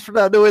me, please, for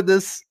not doing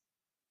this.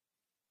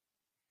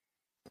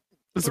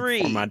 This is 3,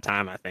 before my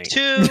time, I think.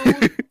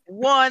 2,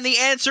 1. The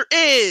answer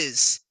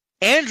is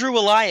Andrew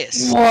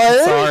Elias.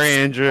 What? Sorry,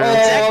 Andrew. Oh,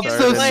 I'm Second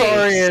so place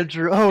sorry,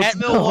 Andrew. Oh, At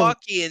no.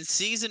 Milwaukee in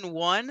season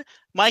 1.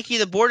 Mikey,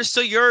 the board is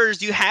still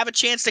yours. You have a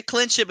chance to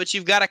clinch it, but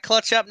you've got to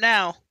clutch up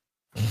now.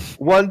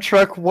 One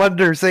Truck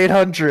Wonders,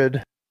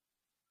 800.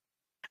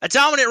 A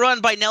dominant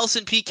run by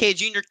Nelson Piquet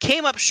Jr.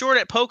 came up short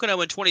at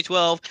Pocono in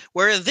 2012,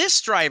 where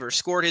this driver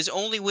scored his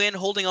only win,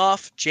 holding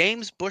off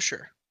James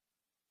Busher.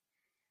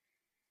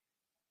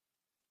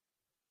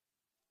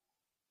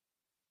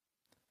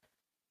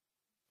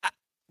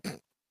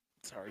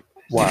 Sorry.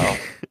 Wow.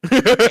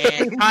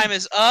 And time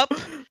is up.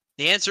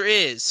 The answer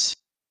is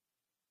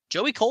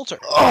Joey Coulter.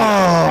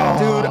 Oh,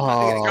 Dude,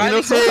 Driving you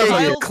know, for sometimes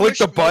Kyle you click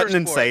the Busch button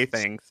and say Motorsports.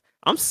 things.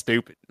 I'm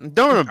stupid.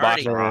 Don't even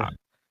box Alrighty. rock.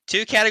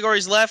 2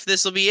 categories left.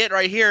 This will be it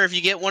right here. If you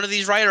get one of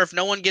these right, or if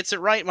no one gets it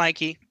right,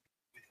 Mikey.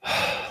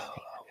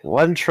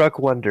 One Truck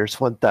Wonders,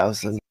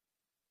 1,000.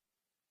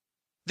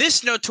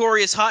 This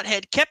notorious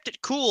hothead kept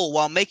it cool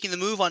while making the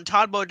move on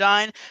Todd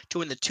Bodine to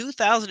win the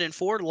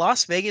 2004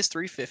 Las Vegas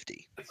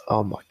 350.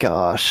 Oh my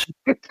gosh.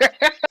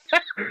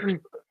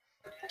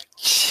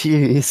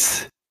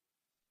 Jeez.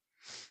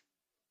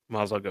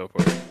 Might as well go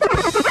for it.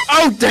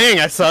 Oh,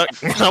 dang, I suck.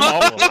 I'm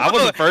awful. I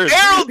wasn't first.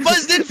 Harold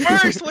buzzed in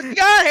first. What you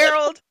got,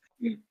 Harold?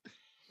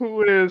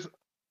 Who is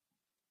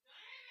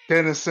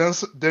Dennis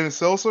Seltzer?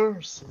 Seltzer?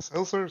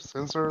 Seltzer,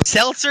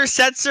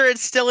 Setzer,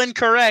 it's still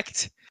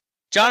incorrect.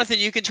 Jonathan,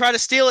 you can try to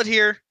steal it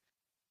here.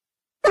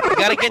 You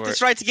got to get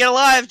this right to get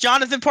alive.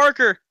 Jonathan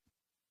Parker.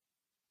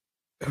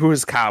 Who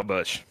is Kyle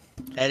Busch?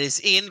 That is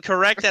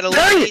incorrect. That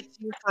eliminates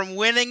you from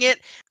winning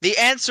it. The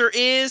answer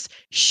is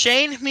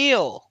Shane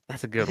Meal.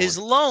 That's a good His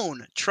one.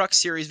 lone Truck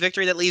Series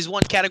victory. That leaves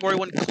 1 category,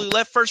 1 clue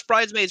left. First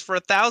bridesmaids for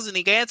 1,000.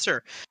 The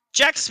answer.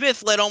 Jack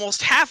Smith led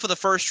almost half of the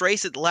first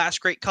race at the last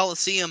Great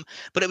Coliseum,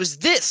 but it was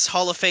this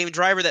Hall of Fame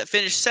driver that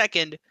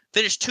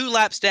finished 2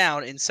 laps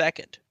down in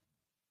second.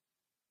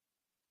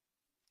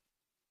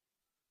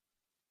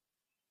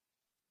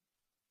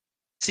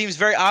 Seems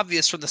very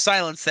obvious from the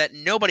silence that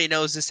nobody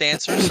knows this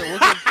answer, so we'll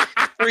give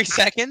 3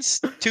 seconds,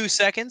 2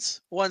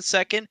 seconds, 1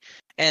 second,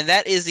 and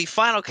that is the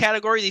final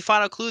category. The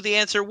final clue, the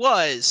answer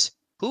was,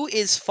 who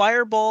is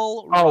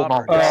Fireball Oh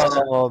my Roberts?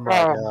 God. Oh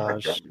my Oh,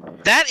 gosh.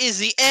 That is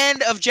the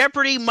end of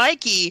Jeopardy!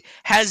 Mikey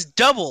has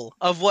double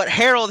of what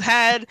Harold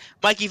had.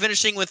 Mikey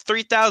finishing with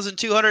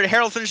 3,200.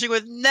 Harold finishing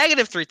with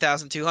negative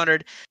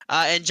 3,200.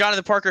 And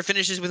Jonathan Parker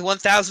finishes with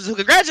 1,000. So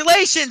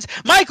congratulations,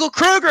 Michael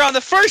Kruger, on the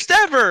first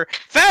ever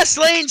Fast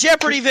Lane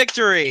Jeopardy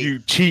victory. You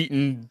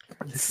cheating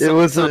It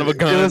was son of a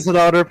gun. It was an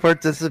honor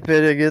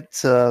participating.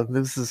 This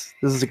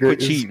is a great.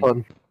 This is cheating.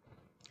 fun.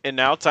 And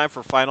now, time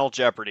for Final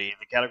Jeopardy.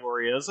 The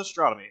category is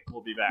astronomy.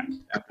 We'll be back.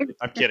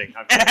 I'm kidding.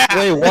 I'm kidding.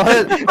 Wait,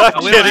 what?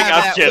 I'm We don't kidding.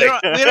 have I'm that. kidding.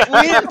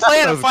 We didn't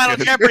plan That a was Final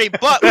good. Jeopardy,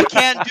 but we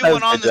can do That one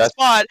was on the fantastic.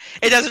 spot.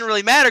 It doesn't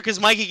really matter because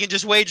Mikey can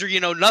just wager,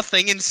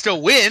 nothing and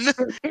still win.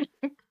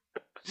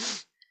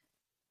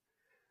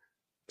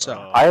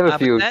 So I have a but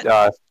few. that-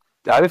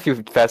 I have a few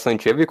Fastlane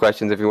trivia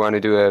questions if you want to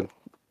do a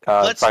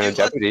Final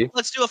Jeopardy.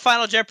 let's do a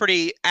Final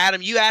Jeopardy.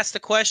 Adam, you ask the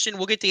question.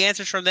 We'll get the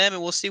answers from them,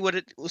 and we'll see what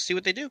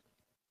they do.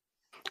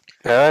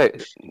 All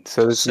right.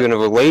 So this is going to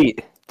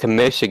relate to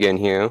Michigan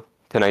here,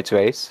 tonight's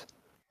race.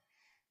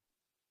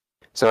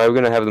 So I'm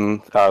going to have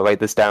them write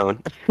this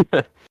down.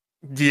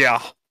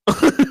 Yeah.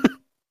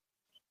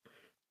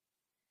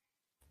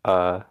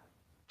 For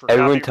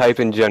Everyone copyright- type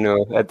in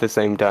general at the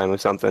same time or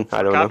something.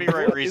 I don't know.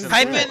 copyright reasons.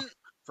 Type we will- in.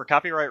 For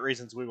copyright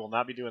reasons, we will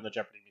not be doing the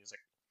Jeopardy music.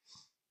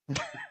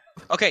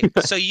 Okay,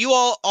 so you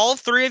all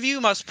three of you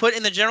must put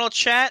in the general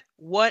chat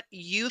what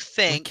you My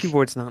think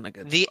keyboard's not in a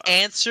good the spot.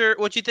 answer.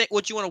 What you think?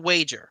 What you want to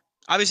wager?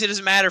 Obviously, it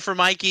doesn't matter for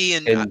Mikey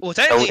and, And well,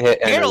 don't hit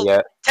enter Harold.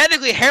 yet.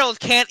 Technically, Harold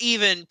can't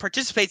even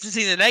participate since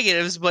he's in the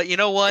negatives. But you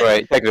know what?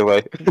 Right,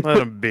 technically. Let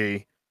him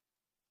be.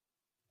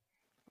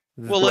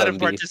 We'll let him be.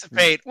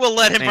 participate. We'll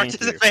let him Thank you.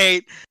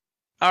 participate.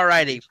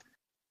 Alrighty.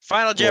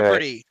 Final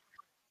Jeopardy.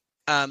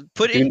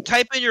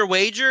 Type in your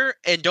wager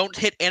and don't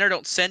hit enter.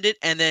 Don't send it,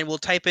 and then we'll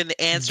type in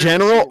the answer. and see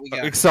General. what we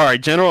got. Sorry,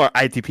 general or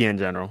ITPN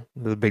general?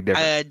 There's a big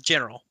difference.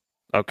 General.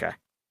 Okay.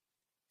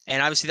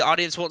 And obviously, the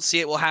audience won't see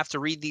it. We'll have to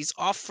read these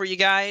off for you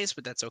guys,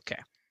 but that's okay.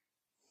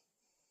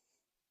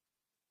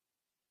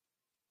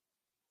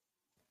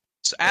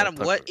 So, Adam,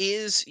 what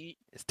is?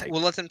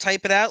 We'll let them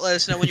type it out. Let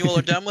us know when you all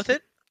are done with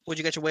it. Would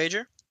you get your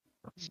wager?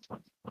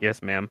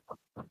 Yes, ma'am.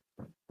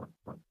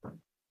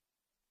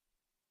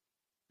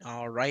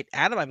 All right,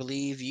 Adam, I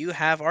believe you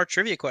have our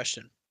trivia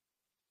question.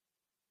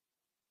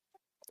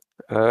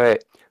 All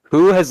right.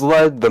 Who has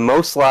led the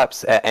most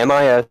laps at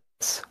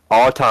MIS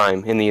all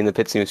time in the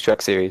Pits News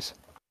Truck Series?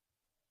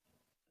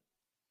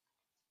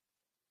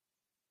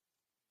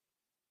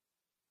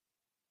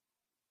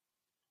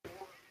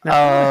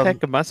 How the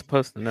heck am I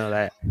supposed to know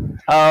that?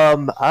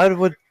 I'm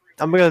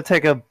gonna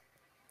take a.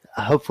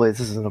 Hopefully, this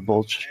isn't a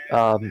bold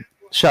shot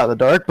in the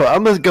dark, but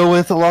I'm gonna go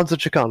with Alonso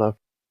Chicano.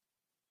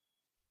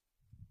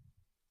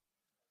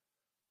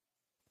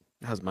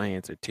 That was my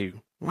answer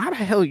too. Why the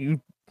hell are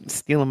you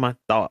stealing my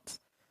thoughts?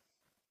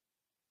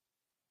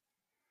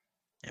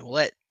 And we'll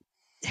let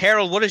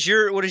Harold. What is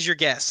your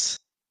guess?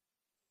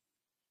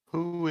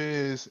 Who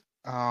is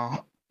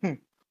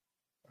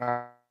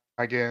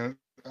again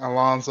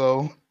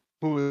Alonso?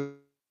 Who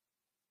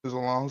is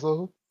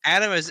Alonso?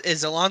 Adam,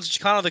 is Alonso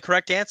Chicano the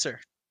correct answer?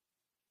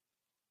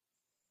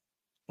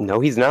 No,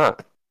 he's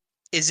not.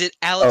 Is it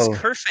Alex Oh.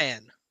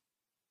 Kerfan?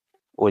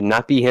 Would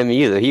not be him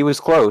either. He was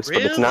close,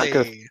 but it's not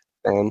good. Really?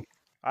 And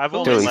I've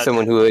only clearly led,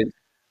 someone who would.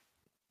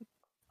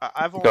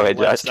 I've only Go ahead,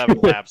 led Josh. 7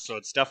 laps, so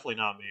it's definitely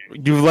not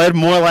me. You've led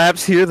more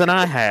laps here than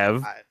I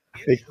have.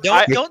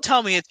 Don't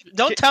tell me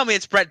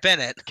it's Brett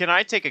Bennett. Can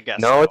I take a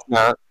guess? No, though? it's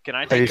not. Can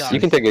I Are take you a You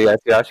guess? can take a guess,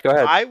 Josh. Go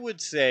ahead. I would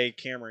say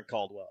Cameron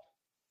Caldwell.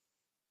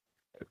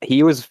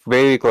 He was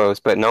very close,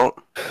 but no,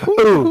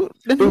 Ooh,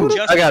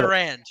 Justin I got it.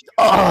 Durand.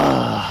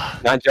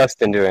 not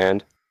Justin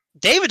Durand.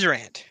 David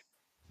Durand.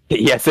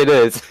 Yes, it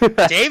is.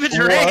 David What?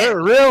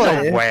 Durand.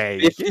 Really? No way.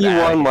 Get outta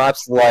 51 here.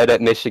 laps led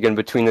at Michigan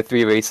between the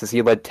 3 races.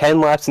 He led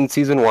 10 laps in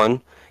season 1.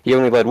 He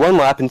only led 1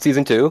 lap in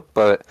season 2,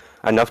 but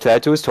enough to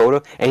add to his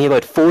total. And he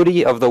led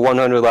 40 of the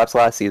 100 laps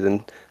last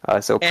season.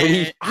 So pretty.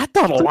 And, I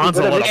thought Alonso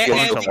Pretty led good a at bunch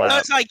and of Michigan.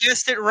 laps. because I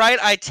guessed it right,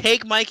 I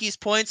take Mikey's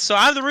points, so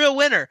I'm the real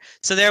winner.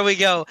 So there we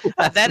go.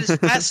 That is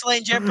Fast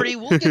Lane Jeopardy.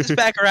 We'll get this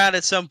back around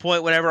at some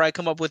point whenever I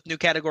come up with new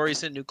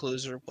categories and new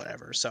clues or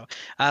whatever. So,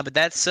 but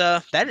that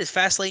is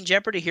Fast Lane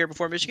Jeopardy here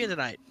before Michigan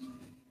tonight.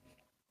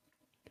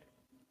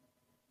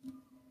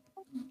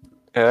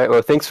 All right,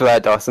 well, thanks for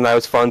that, Dawson. That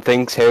was fun.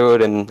 Thanks,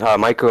 Harold and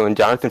Michael and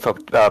Jonathan, for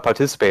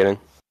participating.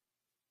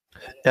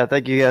 Yeah,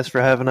 thank you guys for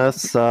having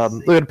us. We're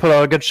gonna put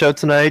on a good show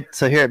tonight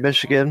here at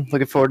Michigan.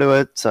 Looking forward to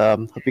it.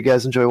 Hope you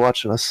guys enjoy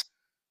watching us.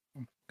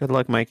 Good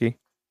luck, Mikey.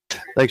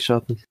 Thanks,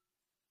 Jonathan.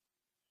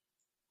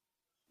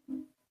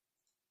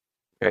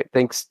 All right,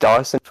 thanks,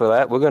 Dawson, for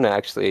that. We're going to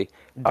actually...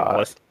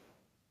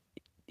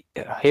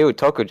 Harold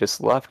Tucker just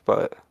left,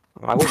 but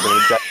I wasn't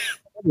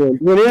exactly...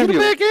 Get him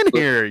back in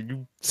here,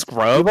 you He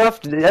scrub.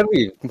 left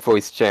every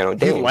voice channel. He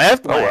Dang.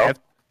 left. Oh, well.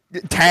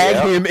 Tag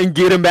Yeah. him and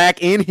get him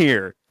back in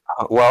here.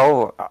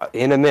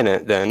 In a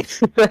minute, then.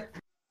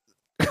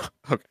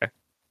 Okay.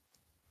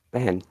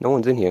 Man, no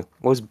one's in here.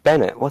 Where's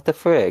Bennett? What the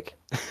frick?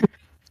 You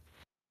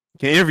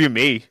can interview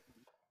me.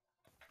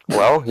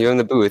 Well, you're in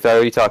the booth. I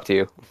already talked to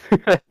you.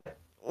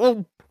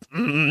 Well,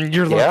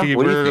 you're Yeah? lucky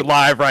What do you we're think?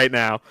 live right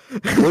now.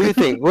 What do you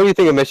think? What do you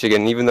think of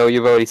Michigan? Even though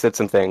you've already said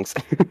some things.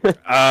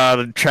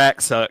 The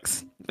track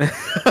sucks.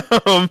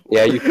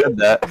 Yeah, you said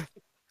that.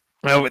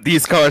 Well, with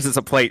these cars, it's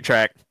a plate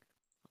track.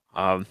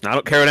 I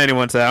don't care what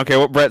anyone says. I don't care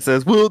what Brett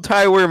says. Well,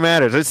 tire wear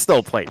matters. It's still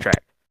a plate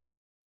track.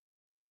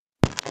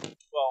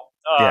 Well,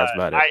 Yeah, that's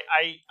about it.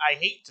 I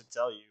hate to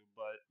tell you,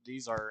 but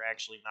these are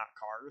actually not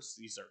cars.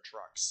 These are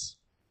trucks.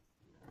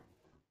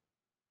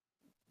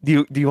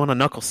 Do you want a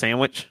knuckle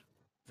sandwich?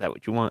 Is that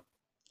what you want?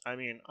 I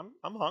mean,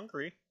 I'm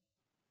hungry.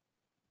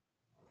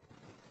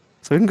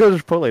 So we can go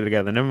to Chipotle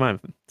together. Never mind.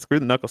 Screw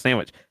the knuckle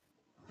sandwich.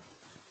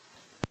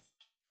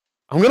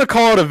 I'm gonna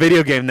call it a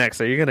video game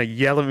next. Are you gonna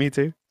yell at me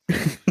too?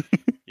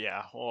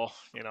 Yeah, well,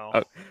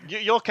 Uh,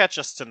 you'll catch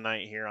us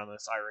tonight here on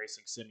this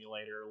iRacing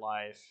Simulator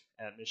live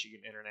at Michigan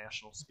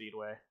International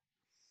Speedway.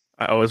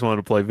 I always wanted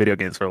to play video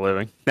games for a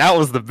living. That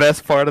was the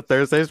best part of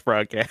Thursday's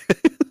broadcast.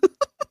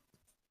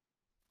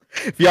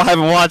 If y'all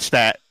haven't watched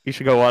that, you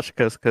should go watch the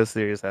Coast to Coast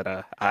series at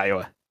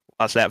Iowa.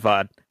 Watch that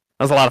VOD.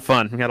 That was a lot of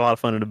fun. We had a lot of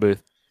fun in the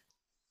booth.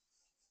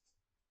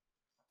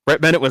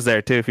 Brett Bennett was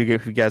there too. If you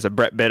guys are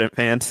Brett Bennett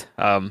fans,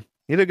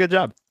 he did a good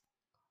job.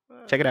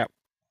 Check it out.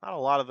 Not a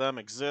lot of them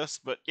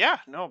exist, but yeah,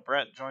 no,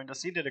 Brett joined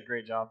us. He did a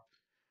great job.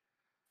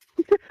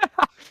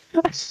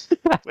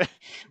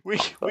 we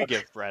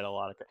give Brett a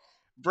lot of credit.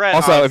 Brett,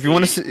 Also, honestly, if you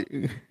want to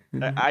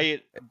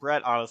see,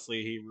 Brett,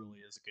 honestly, he really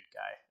is a good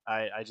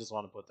guy. I just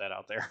want to put that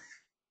out there.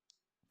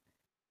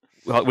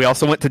 well, we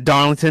also went to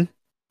Darlington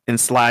in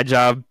Slide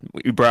Job.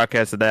 We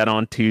broadcasted that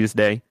on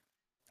Tuesday.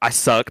 I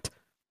sucked.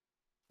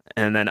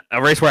 And then a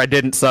race where I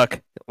didn't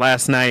suck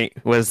last night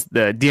was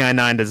the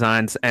DI9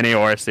 Designs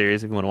NAOR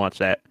series, if you want to watch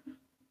that.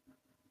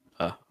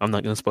 I'm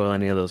not going to spoil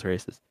any of those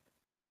races.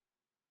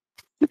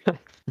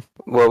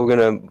 Well, we're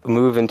gonna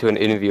move into an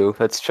interview.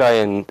 Let's try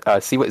and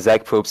see what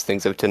Zach Probst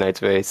thinks of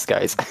tonight's race,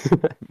 guys.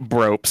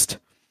 Bropst.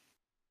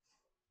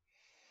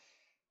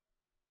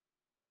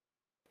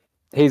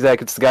 Hey,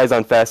 Zach, it's the guys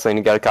on Fastlane.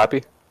 You got a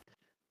copy?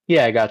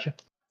 Yeah, I got you.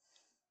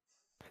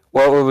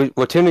 Well,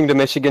 we're tuning to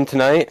Michigan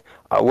tonight.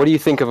 What do you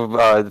think of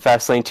the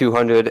Fastlane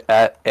 200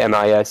 at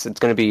MIS? It's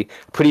going to be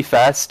pretty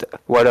fast.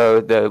 What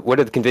are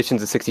the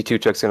conditions the 62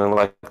 truck's going to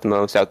like the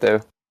most out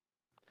there?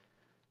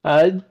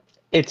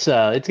 It's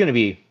going to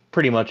be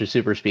pretty much a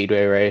super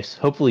speedway race.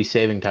 Hopefully,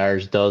 saving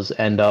tires does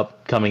end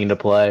up coming into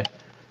play.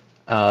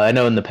 I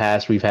know in the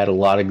past we've had a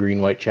lot of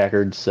green-white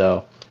checkered,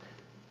 so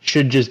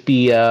should just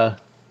be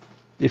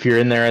if you're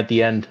in there at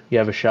the end, you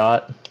have a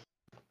shot.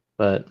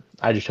 But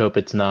I just hope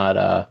it's not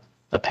a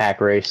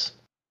pack race.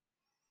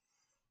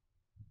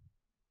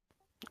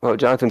 Well,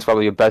 Jonathan's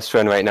probably your best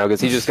friend right now because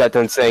he just got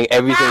done saying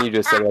everything you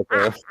just said right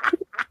there.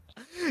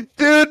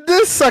 Dude,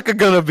 this sucker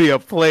gonna be a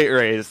plate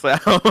race.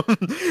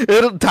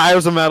 It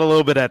tires him out a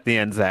little bit at the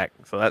end, Zach.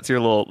 So that's your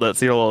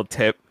little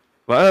tip.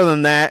 But other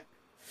than that,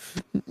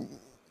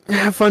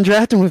 have fun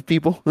drafting with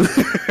people.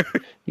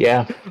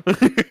 Yeah.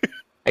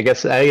 I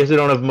guess I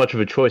don't have much of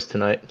a choice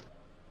tonight.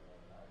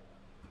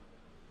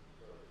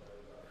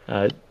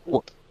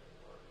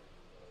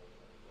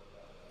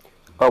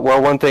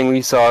 Well, one thing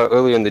we saw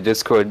earlier in the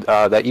Discord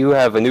that you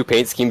have a new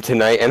paint scheme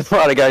tonight, and a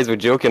lot of guys were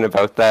joking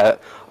about that.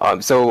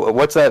 So,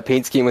 what's that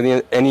paint scheme?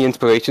 With any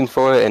inspiration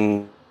for it,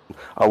 and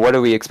what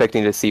are we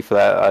expecting to see for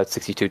that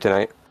 62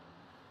 tonight?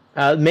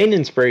 The main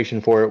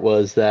inspiration for it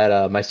was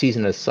that my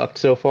season has sucked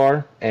so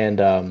far, and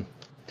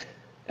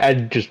I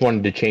just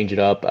wanted to change it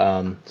up.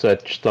 So I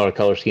just thought of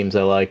color schemes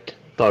I liked.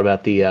 Thought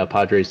about the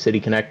Padres City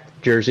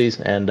Connect jerseys,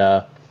 and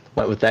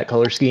went with that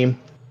color scheme.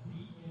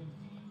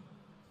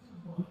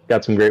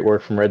 Got some great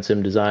work from Red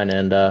Sim Design,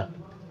 and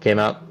came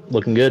out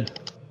looking good.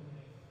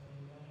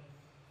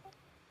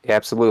 Yeah,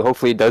 absolutely.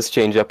 Hopefully, it does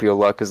change up your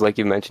luck, because like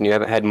you mentioned, you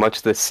haven't had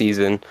much this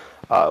season.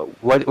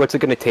 What's it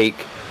going to take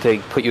to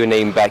put your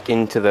name back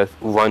into the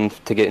run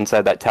to get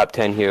inside that top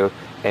 10 here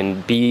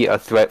and be a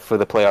threat for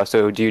the playoffs?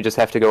 Or do you just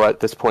have to go at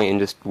this point and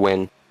just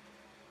win?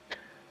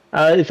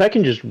 If I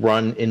can just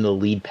run in the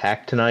lead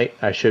pack tonight,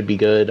 I should be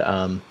good.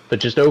 But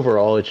just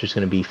overall, it's just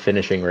going to be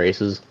finishing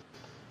races.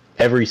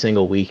 Every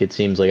single week, it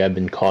seems like I've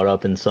been caught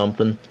up in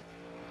something.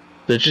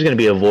 So it's just going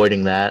to be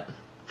avoiding that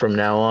from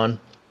now on.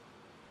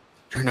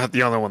 You're not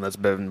the only one that's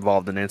been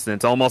involved in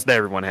incidents. Almost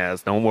everyone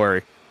has. Don't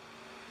worry.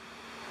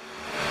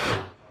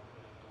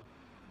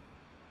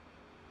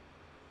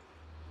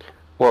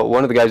 Well,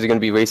 one of the guys you're going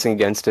to be racing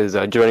against is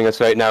joining us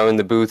right now in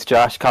the booth,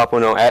 Josh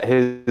Copono at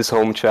his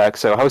home track.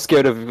 So how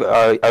scared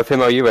of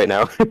him are you right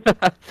now?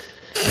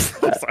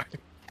 Sorry.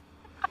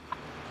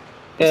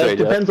 It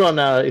depends on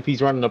if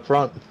he's running up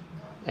front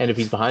and if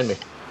he's behind me.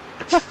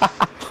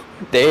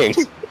 Dang.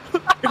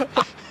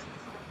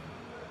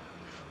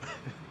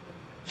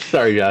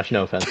 Sorry, Josh.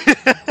 No offense.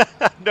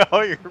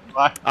 No, you're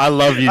fine. I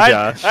love you,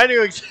 Josh. I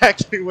knew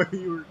exactly where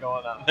you were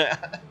going on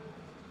that.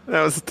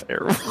 That was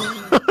terrible.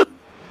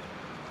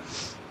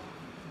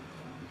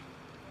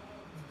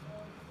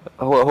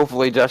 Well,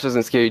 hopefully Josh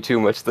doesn't scare you too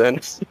much then.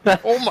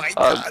 Oh my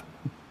god.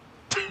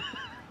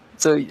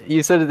 So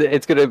you said that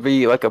it's going to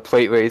be like a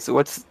plate race.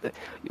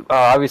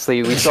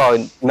 Obviously we saw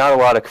not a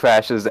lot of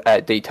crashes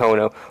at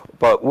Daytona,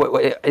 but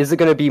is it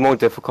going to be more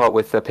difficult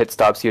with the pit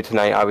stops here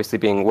tonight? Obviously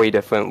being way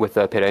different with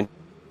the pit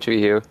entry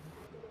here.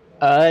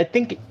 I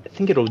think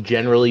it'll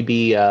generally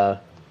be it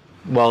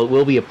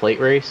will be a plate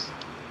race.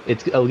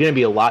 It's going to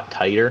be a lot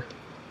tighter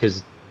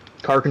because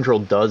car control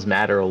does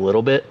matter a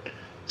little bit.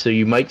 So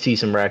you might see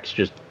some wrecks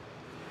just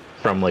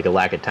from like a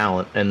lack of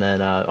talent, and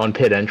then on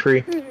pit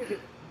entry,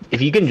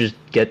 if you can just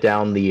get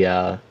down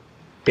the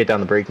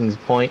braking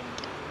point,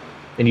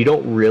 and you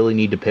don't really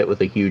need to pit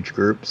with a huge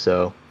group.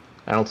 So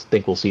I don't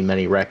think we'll see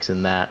many wrecks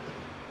in that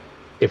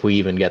if we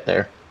even get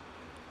there.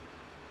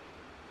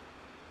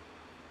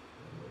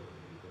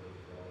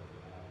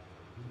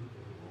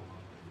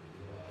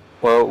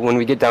 Well, when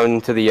we get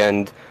down to the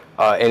end,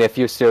 And if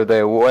you're still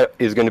there, what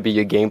is going to be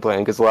your game plan?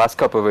 Because the last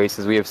couple of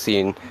races we have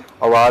seen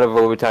a lot of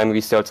overtime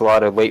restarts, a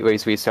lot of late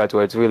race restarts,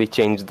 where it's really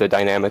changed the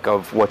dynamic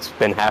of what's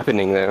been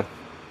happening there.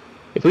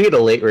 If we get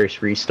a late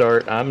race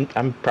restart,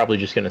 I'm probably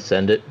just gonna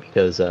send it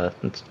because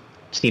it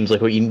seems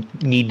like what you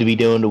need to be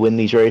doing to win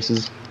these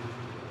races.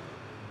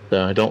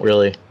 So I don't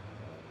really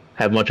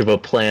have much of a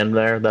plan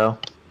there, though.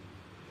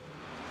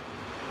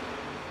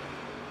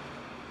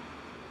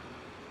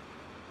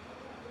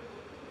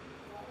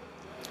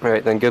 All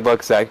right, then good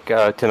luck, Zach.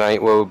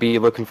 Tonight we'll be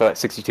looking for that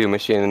 62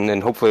 machine,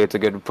 and hopefully it's a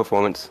good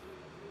performance.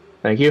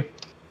 Thank you.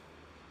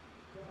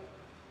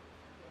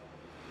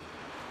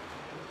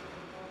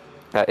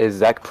 That is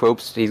Zach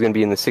Probst. He's going to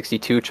be in the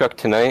 62 truck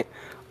tonight.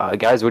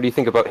 Guys, what do you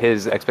think about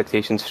his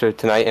expectations for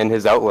tonight and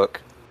his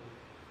outlook?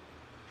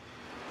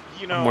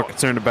 You I'm more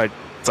concerned about.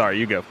 Sorry,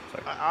 you go.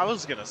 Sorry. I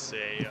was gonna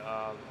say, you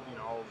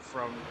know,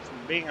 from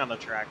being on the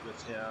track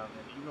with him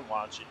and even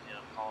watching him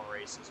call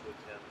races with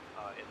him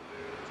in the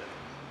booth,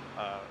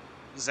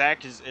 and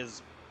Zach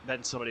has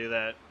been somebody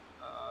that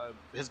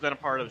has been a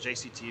part of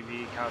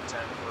JCTV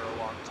content for a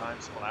long time.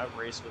 Someone I've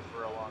raced with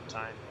for a long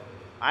time.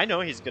 I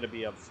know he's going to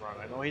be up front.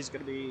 I know he's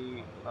going to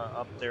be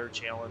up there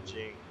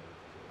challenging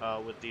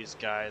with these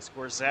guys. Of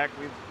course, Zach,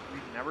 we've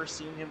never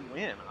seen him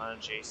win on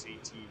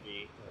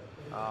JCTV,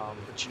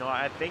 but you know,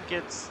 I think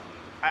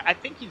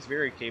he's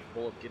very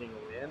capable of getting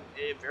a win.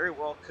 It very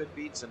well could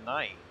be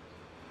tonight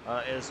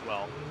as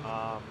well.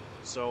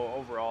 So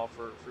overall,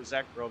 for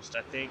Zach Probst,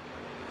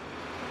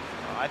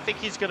 I think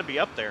he's going to be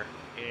up there.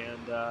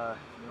 And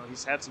you know,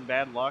 he's had some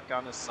bad luck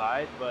on his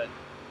side, but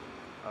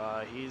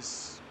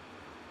he's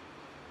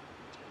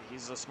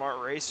a smart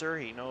racer.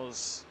 He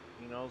knows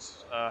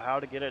how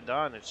to get it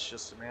done. It's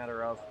just a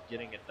matter of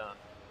getting it done.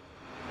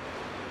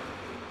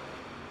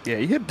 Yeah,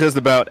 he hit just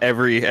about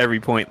every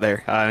point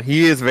there.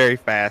 He is very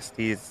fast.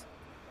 He's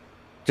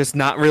just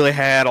not really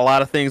had a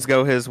lot of things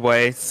go his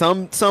way.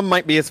 Some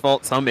might be his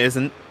fault, some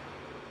isn't.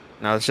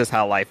 No, it's just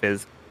how life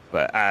is.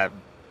 But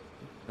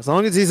as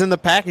long as he's in the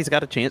pack, he's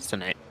got a chance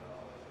tonight.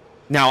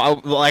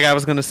 Now, like I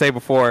was going to say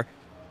before,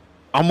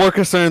 I'm more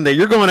concerned that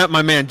you're going at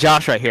my man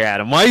Josh right here,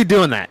 Adam. Why are you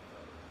doing that?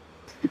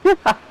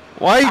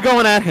 Why are you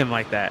going at him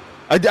like that?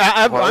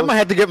 I might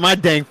have to get my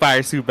dang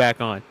fire suit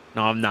back on.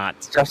 No, I'm not.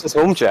 It's Josh's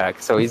home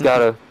track, so he's got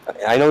to...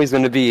 I know he's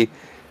going to be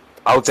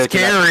out there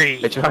scary.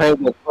 trying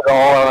to put it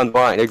all on the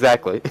line.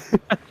 Exactly.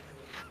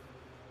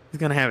 He's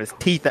going to have his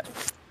teeth...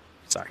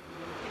 Sorry.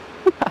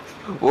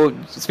 Well,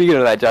 speaking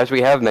of that, Josh,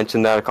 we have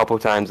mentioned that a couple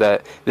of times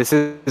that this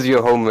is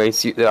your home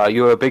race.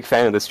 You're a big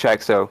fan of this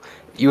track, so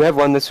you have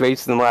won this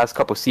race in the last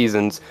couple of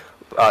seasons.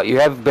 You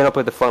have been up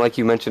at the front, like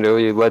you mentioned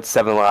earlier. You led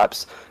 7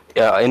 laps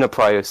in a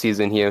prior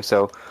season here.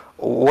 So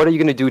what are you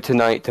going to do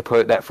tonight to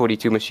put that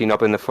 42 machine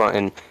up in the front,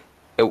 and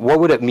what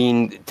would it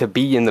mean to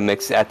be in the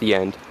mix at the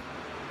end?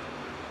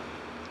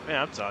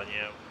 Man, I'm telling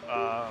you,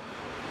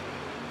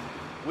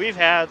 we've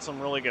had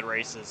some really good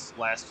races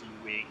last few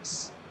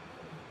weeks.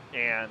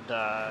 And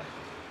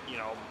you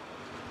know,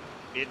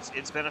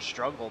 it's been a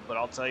struggle, but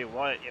I'll tell you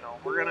what, you know,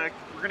 we're gonna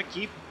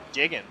keep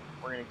digging.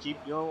 We're gonna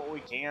keep doing what we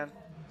can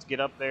to get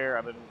up there.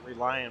 I've been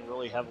relying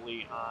really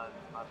heavily on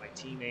my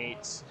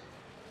teammates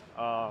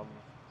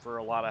for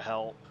a lot of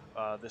help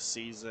this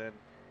season,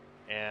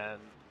 and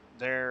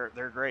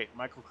they're great.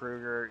 Michael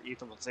Kruger,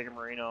 Ethan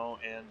Marino,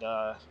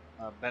 and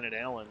Bennett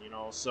Allen. You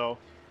know, so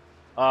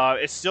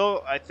it's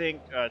still, I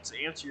think,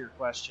 to answer your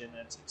question,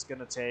 it's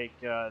gonna take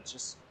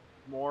just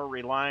more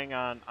relying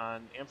on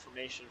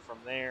information from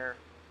there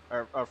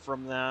or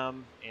from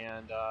them,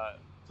 and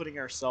putting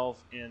ourselves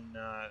in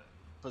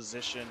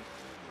position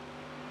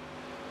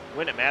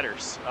when it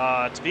matters.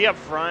 To be up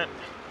front,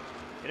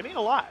 it'd mean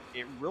a lot.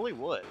 It really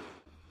would.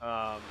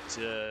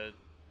 To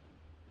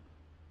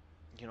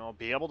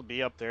be able to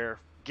be up there,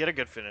 get a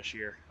good finish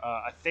here.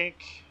 I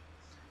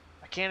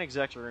can't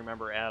exactly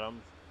remember,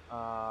 Adam.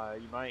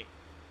 You might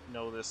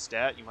know this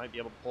stat. You might be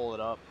able to pull it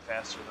up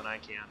faster than I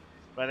can.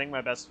 But I think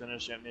my best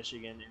finish at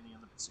Michigan in the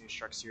Olympic News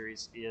Truck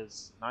Series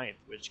is 9th,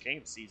 which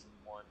came season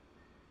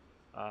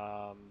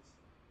 1.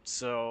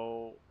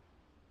 So,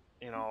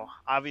 you know,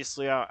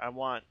 obviously I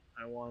want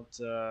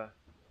a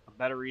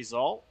better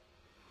result.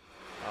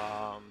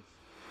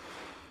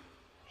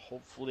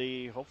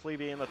 Hopefully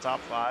be in the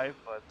top 5,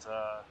 but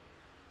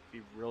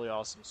be really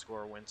awesome to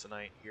score a win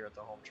tonight here at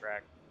the home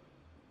track.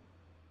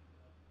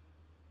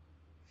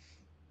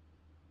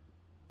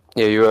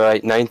 Yeah, you're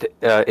right. 9th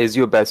is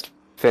your best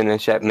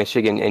finish at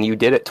Michigan, and you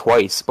did it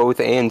twice,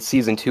 both in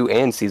season 2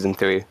 and season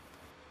 3.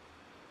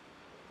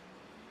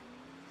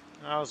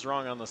 I was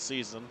wrong on the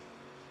season.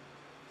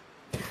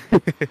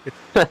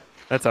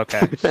 That's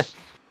okay.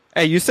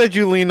 Hey, you said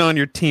you leaned on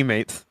your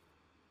teammates,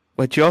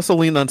 but you also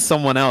leaned on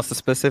someone else,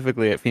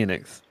 specifically at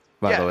Phoenix,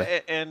 by the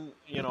way. And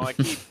you know, I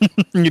keep...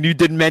 You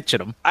didn't mention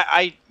them.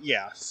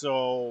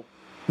 So,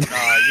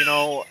 you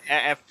know,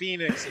 at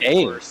Phoenix, of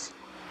course,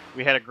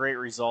 we had a great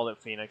result at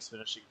Phoenix,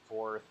 finishing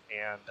 4th,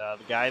 and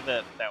the guy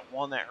that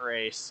won that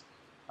race,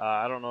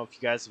 I don't know if you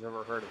guys have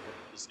ever heard of him.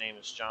 His name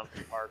is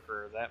Jonathan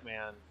Parker. That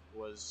man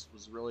was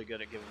really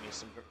good at giving me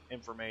some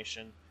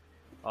information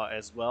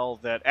as well.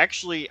 That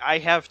actually I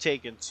have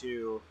taken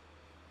to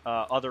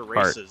other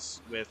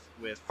races with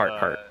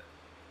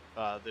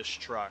this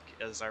truck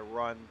as I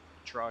run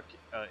the truck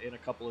in a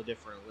couple of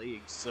different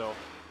leagues. So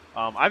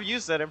I've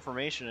used that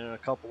information in a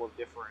couple of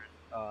different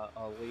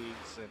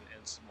leagues and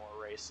some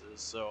more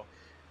races. So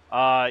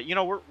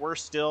we're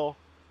still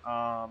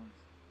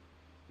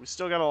we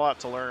still got a lot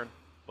to learn,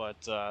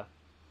 but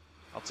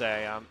I'll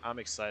tell you, I'm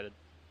excited.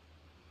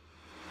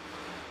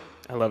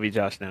 I love you,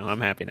 Josh. Now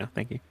I'm happy now.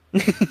 Thank you.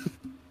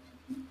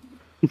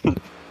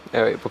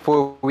 All right,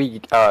 before we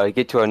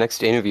get to our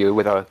next interview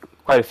with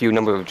quite a few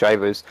number of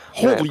drivers,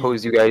 I'm going to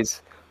pose you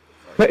guys.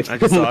 I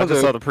just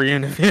saw the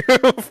pre-interview.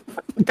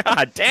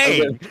 God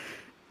dang!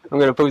 I'm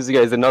going to pose you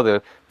guys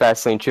another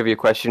Fastlane trivia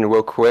question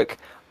real quick.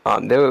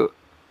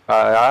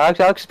 I'll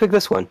just pick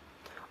this one.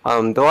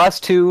 The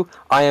last two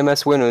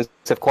IMS winners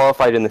have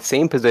qualified in the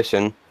same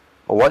position.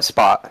 What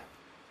spot?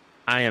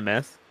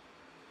 IMS?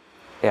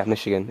 Yeah,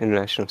 Michigan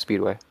International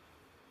Speedway.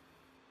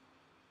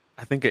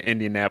 I think of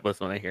Indianapolis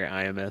when I hear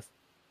IMS.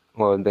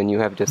 Well, then you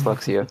have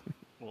dyslexia.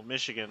 Well,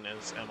 Michigan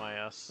is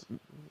MIS.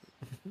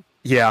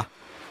 Yeah.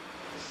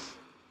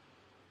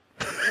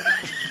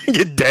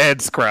 Get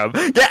dead, scrub.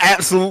 Get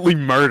absolutely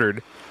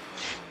murdered.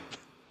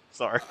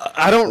 Sorry.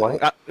 I don't.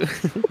 What?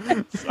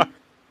 Sorry.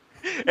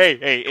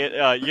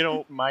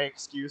 Hey, my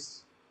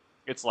excuse?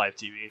 It's live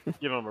TV.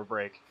 Give them a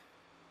break.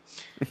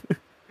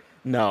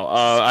 No,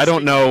 I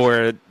don't know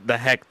where the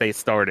heck they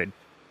started.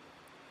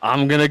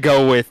 I'm gonna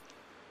go with.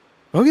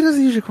 Bogey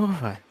doesn't usually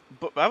qualify.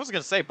 But I was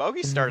gonna say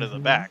Bogey started in the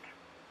back.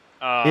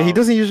 Yeah, he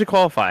doesn't usually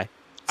qualify.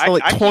 I So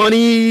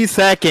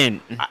 22nd.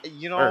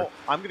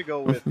 I'm gonna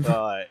go with.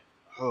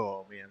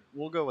 Oh man,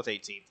 we'll go with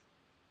 18th.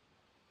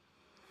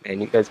 And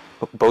you guys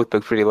both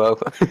look pretty low.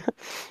 Do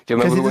you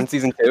remember who won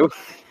season 2?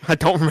 I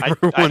don't remember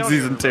who I won don't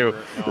season even 2.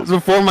 remember, no. It was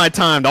before my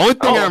time. The only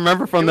thing I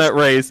remember from that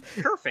race.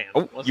 Her fan.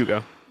 Oh, wasn't you it?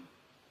 go.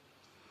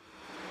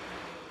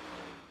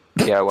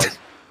 Yeah, it was.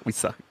 We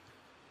suck.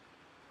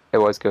 It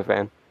was good,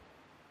 fan.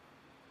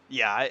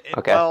 Yeah.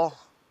 Okay. Well,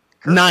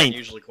 her Ninth. fan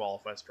usually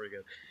qualifies pretty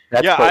good.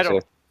 That's Yeah, I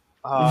closer.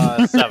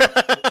 don't.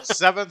 Seventh.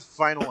 Seventh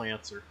final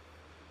answer.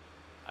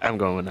 I'm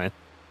going with 9.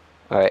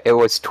 All right, it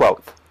was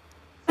 12th.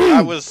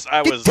 I was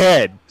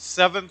Dead.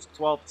 7th,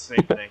 12th,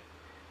 same thing.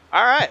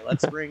 All right,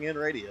 let's bring in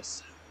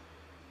Radius.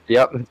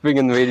 Yep, let's bring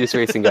in the Radius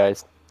Racing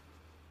guys.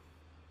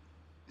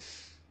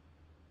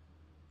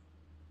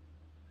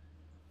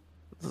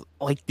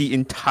 Like the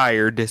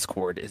entire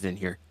Discord is in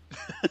here.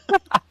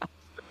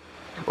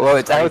 Well,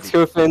 it's Alex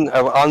Griffin,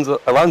 Alonso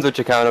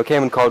Chicano,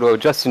 Cameron Caldwell,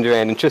 Justin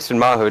Duran, and Tristan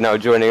Maho now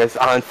joining us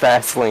on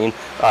Fastlane.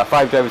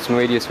 5 drivers from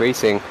Radius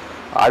Racing.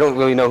 I don't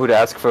really know who to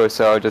ask first,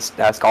 so I'll just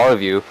ask all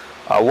of you.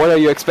 What are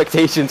your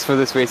expectations for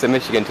this race at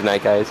Michigan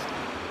tonight, guys?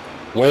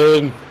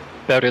 Win.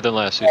 Better than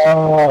last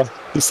season.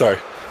 Sorry.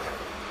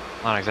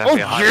 Not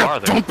exactly a high bar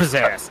there. Dump his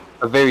ass.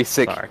 A very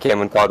sick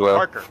Cameron Caldwell.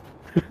 Parker.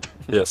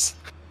 Yes.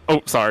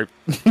 Oh, sorry.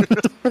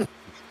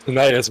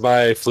 Tonight is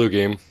my flu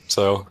game,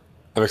 so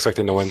I'm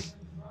expecting to win.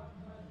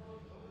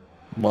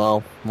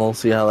 Well, we'll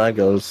see how that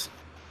goes.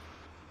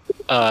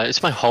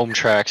 It's my home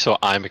track, so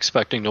I'm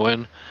expecting to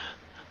win.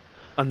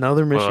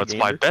 Another Michigan. Well, it's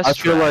my best I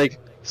feel track, like,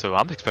 so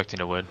I'm expecting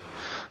to win.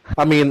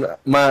 I mean,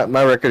 my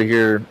record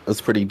here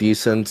is pretty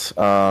decent.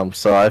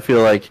 So I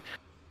feel like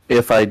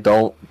if I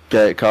don't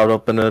get caught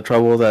up into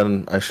trouble,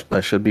 then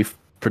I should be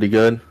pretty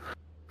good.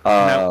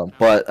 But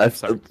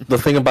the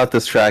thing about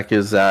this track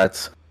is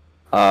that,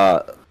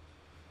 I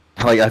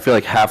feel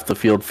like half the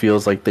field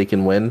feels like they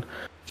can win.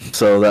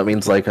 So that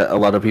means like a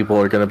lot of people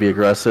are going to be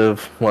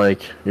aggressive,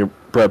 like your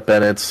Brett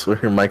Bennett's or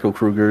your Michael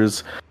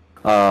Kruger's.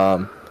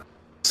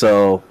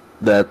 So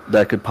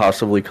that could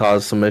possibly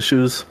cause some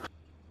issues.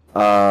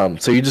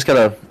 So you just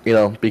gotta,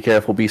 be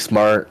careful, be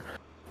smart.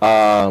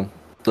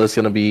 There's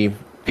gonna be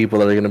people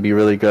that are gonna be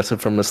really aggressive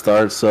from the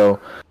start. So,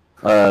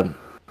 I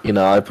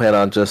plan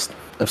on just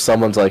if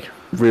someone's like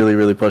really,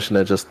 really pushing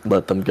it, just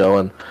let them go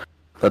and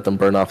let them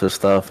burn off their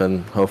stuff,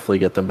 and hopefully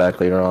get them back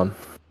later on.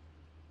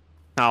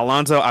 Now,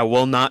 Alonso, I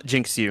will not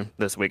jinx you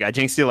this week. I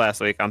jinxed you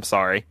last week. I'm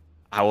sorry.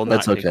 I will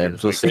not. That's okay.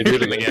 Jinx you Just this Do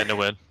week. it again to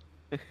win.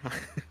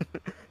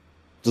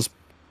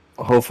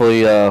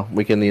 hopefully,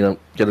 we can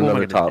get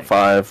another top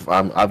 5.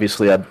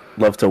 Obviously, I'd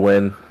love to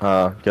win,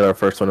 get our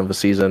first win of the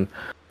season.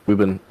 We've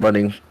been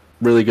running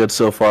really good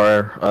so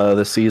far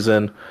this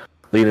season,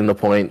 leading the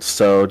points.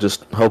 So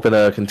just hoping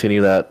to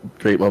continue that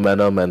great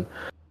momentum. And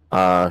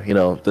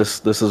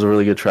this is a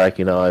really good track.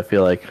 I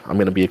feel like I'm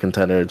going to be a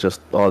contender. It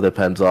just all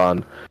depends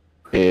on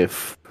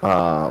if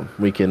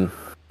we can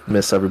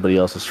miss everybody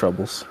else's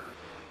troubles.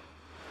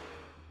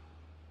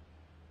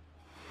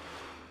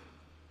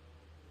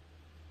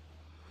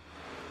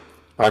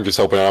 I'm just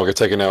hoping I don't get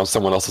taken out on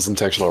someone else's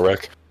intentional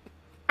wreck.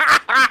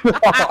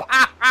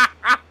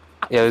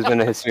 Yeah, there's been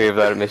a history of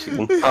that at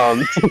Michigan.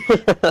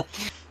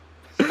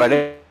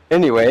 But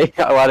anyway,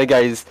 a lot of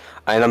guys,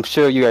 and I'm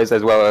sure you guys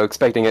as well, are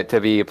expecting it to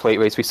be a plate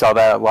race. We saw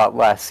that a lot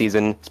last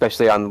season,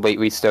 especially on late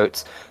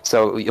restarts.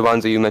 So,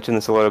 Alonso, you mentioned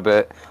this a little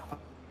bit.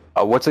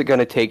 What's it going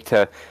to take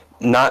to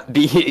not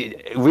be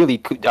really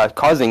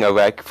causing a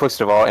wreck,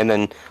 first of all, and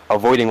then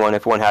avoiding one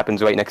if one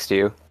happens right next to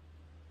you.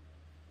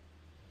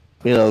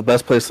 You know, the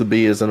best place to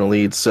be is in a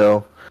lead.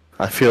 So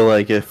I feel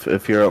like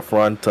if you're up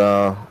front,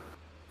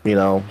 you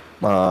know,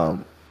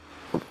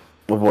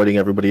 avoiding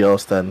everybody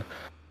else, then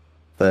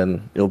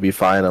you'll be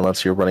fine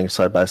unless you're running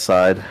side by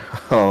side.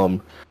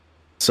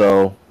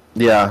 So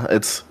yeah,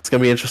 it's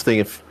gonna be interesting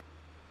if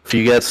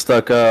you get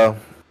stuck,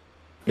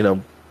 you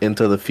know,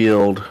 into the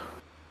field.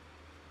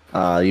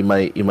 You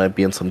might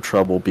be in some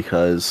trouble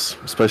because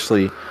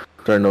especially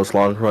during those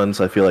long runs,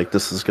 I feel like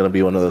this is going to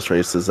be one of those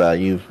races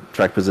that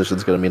track position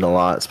is going to mean a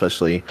lot,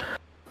 especially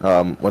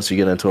once you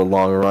get into a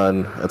long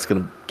run. It's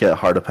going to get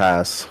hard to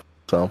pass.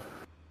 So,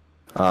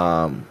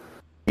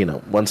 you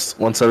know,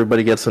 once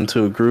everybody gets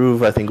into a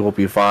groove, I think we'll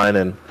be fine,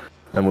 and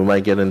we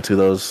might get into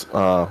those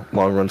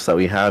long runs that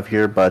we have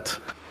here. But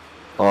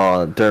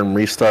during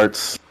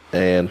restarts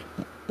and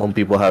when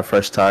people have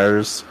fresh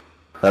tires,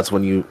 that's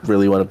when you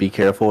really want to be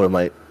careful. It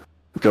might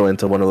go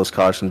into one of those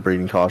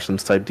breeding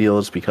cautions type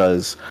deals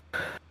because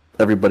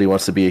everybody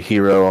wants to be a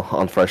hero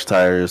on fresh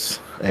tires,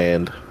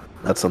 and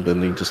that's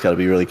something you just got to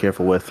be really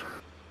careful with.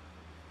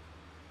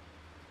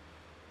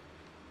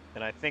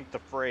 And I think the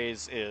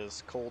phrase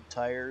is "cold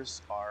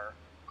tires are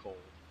cold."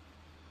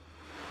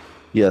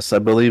 Yes, I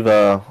believe.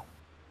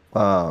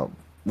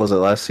 Was it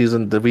last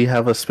season? Did we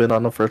have a spin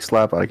on the first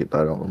lap? I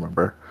don't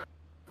remember.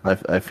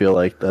 I feel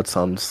like that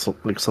sounds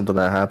like something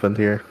that happened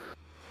here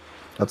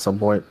at some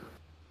point.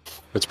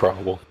 It's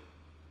probable.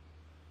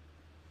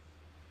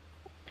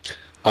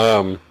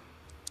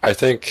 I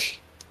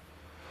think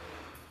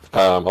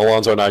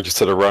Alonso and I just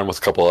did a run with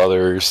a couple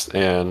others,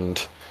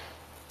 and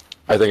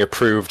I think it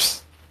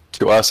proved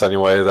to us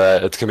anyway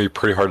that it's gonna be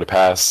pretty hard to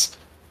pass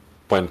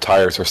when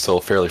tires are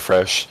still fairly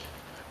fresh.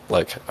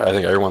 Like, I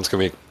think everyone's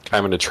gonna be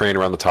climbing to train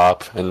around the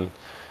top, and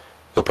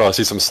you'll probably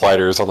see some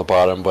sliders on the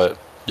bottom, but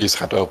you just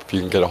have to hope you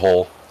can get a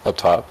hole up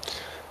top.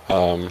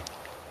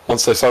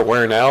 Once they start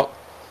wearing out,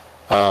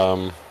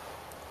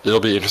 it'll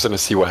be interesting to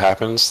see what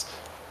happens.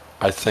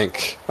 I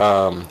think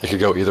it could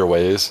go either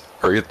ways,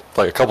 or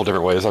like a couple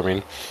different ways. I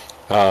mean,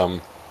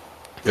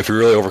 if you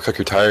really overcook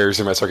your tires,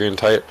 you might start getting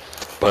tight.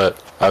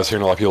 But I was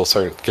hearing a lot of people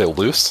start to get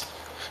loose.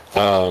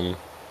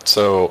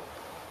 So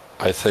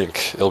I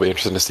think it'll be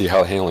interesting to see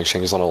how the handling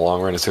changes on a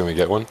long run, assuming we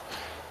get one.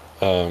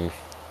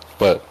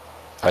 But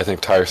I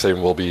think tire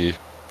saving will be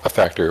a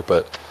factor.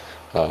 But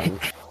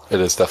it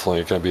is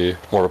definitely going to be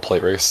more of a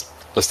plate race.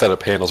 The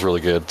setup handle's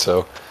really good,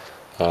 so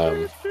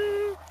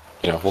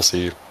you know, we'll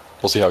see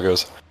how it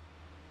goes.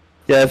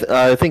 Yeah,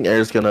 I think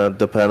air's gonna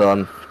depend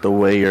on the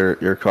way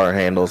your car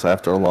handles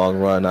after a long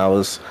run.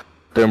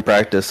 During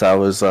practice, I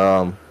was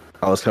kind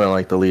of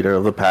like the leader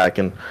of the pack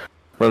and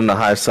running the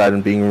high side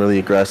and being really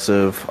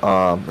aggressive,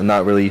 and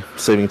not really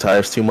saving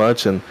tires too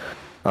much. And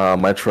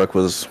my truck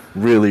was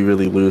really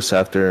loose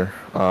after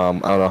I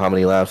don't know how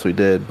many laps we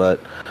did, but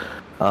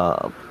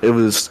it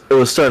was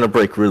starting to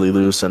break really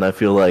loose. And I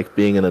feel like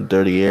being in a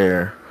dirty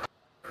air,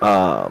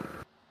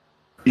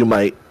 you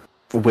might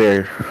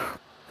wear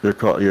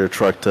your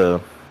truck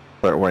to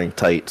start wearing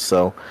tight.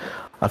 So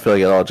I feel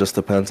like it all just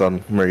depends on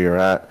where you're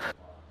at.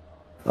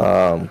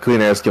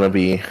 Clean air is gonna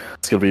be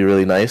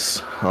really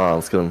nice.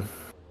 It's gonna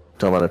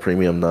come at a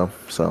premium though,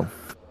 so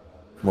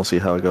we'll see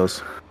how it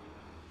goes.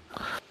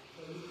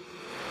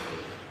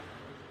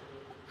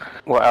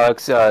 Well,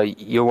 Alex,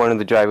 you're one of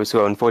the drivers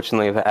who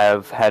unfortunately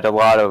have had a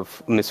lot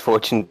of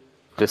misfortune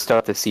to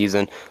start the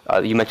season.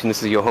 You mentioned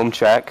this is your home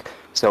track,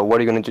 so what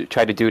are you going to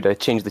try to do to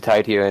change the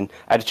tide here? And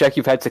at a track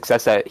you've had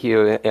success at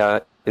here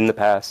in the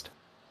past.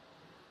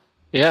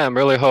 Yeah, I'm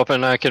really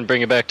hoping I can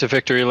bring it back to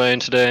victory lane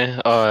today.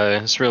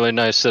 It's really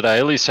nice that I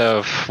at least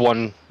have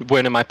one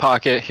win in my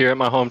pocket here at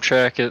my home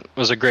track. It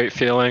was a great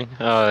feeling.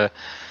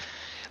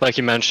 Like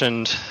you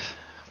mentioned,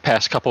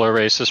 past couple of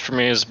races for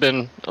me has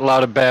been a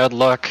lot of bad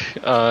luck,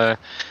 a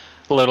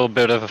little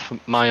bit of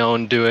my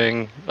own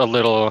doing, a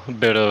little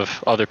bit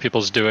of other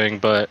people's doing,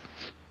 but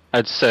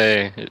I'd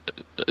say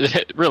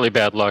really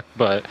bad luck.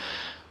 But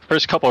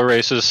first couple of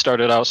races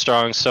started out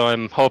strong, so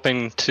I'm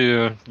hoping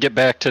to get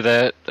back to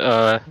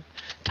that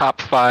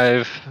top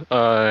five,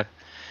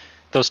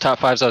 those top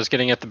fives I was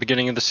getting at the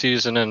beginning of the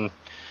season. And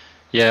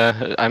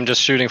yeah, I'm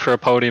just shooting for a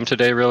podium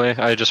today, really.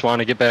 I just want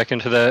to get back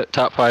into that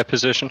top five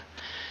position.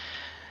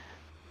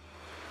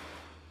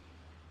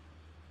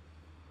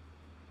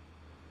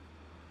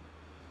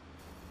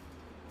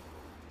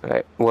 All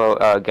right.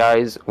 Well,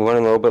 guys, we're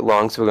running a little bit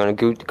long, so we're going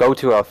to go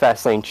to our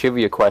fast lane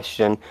trivia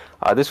question.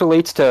 This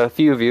relates to a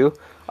few of you.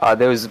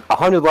 There was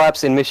 100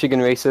 laps in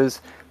Michigan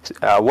races.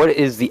 What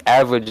is the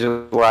average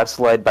of laps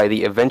led by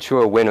the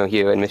eventual winner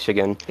here in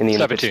Michigan in the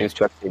 17.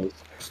 Truck Series?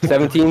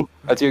 17?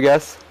 That's your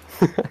guess?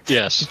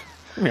 Yes.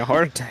 Give me a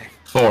heart attack.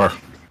 4.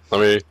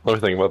 Let me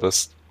think about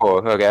this.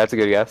 4. Okay, that's a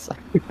good guess.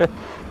 I'm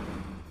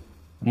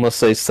gonna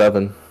say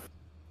 7.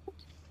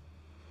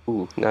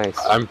 Ooh, nice.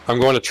 I'm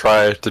going to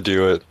try to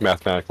do it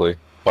mathematically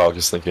while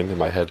just thinking in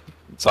my head.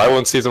 So I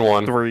won season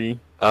 1. 3.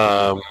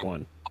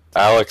 1.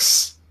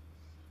 Alex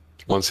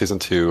won season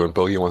 2, and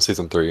Bogey won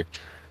season 3.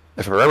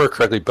 if I remember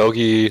correctly,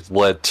 Bogey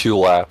led 2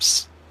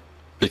 laps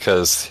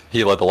because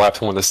he led the lap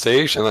to win the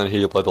stage, and then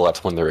he led the lap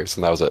to win the race,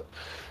 and that was it.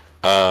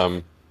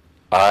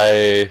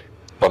 I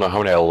don't know how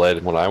many I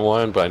led when I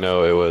won, but I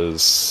know it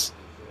was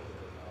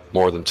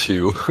more than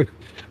 2.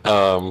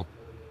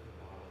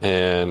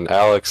 And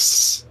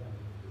Alex,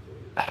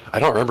 I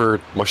don't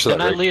remember much of Didn't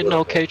that I race. lead an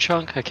okay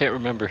chunk? I can't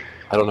remember.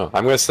 I don't know.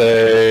 I'm gonna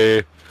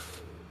say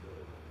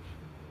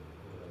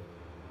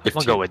 15. I'm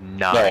gonna go with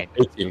 9.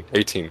 No,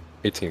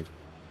 18.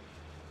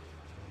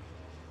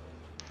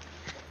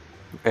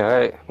 All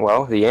right.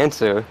 Well, the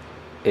answer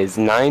is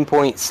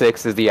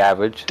 9.6 is the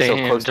average. Damn,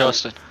 so close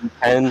Justin. to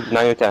 10,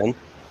 9 or 10.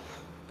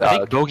 I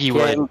think Bogey Cam-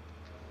 led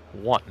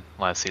 1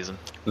 last season.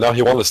 No,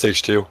 he won the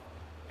stage 2.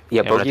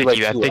 Yeah, Yeah, but Bogey I led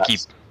think, 2 I think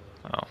laps.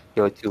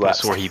 He led 2 I laps.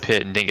 swore he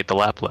pit and didn't get the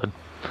lap led.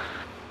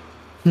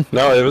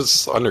 No, it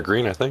was under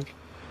green, I think.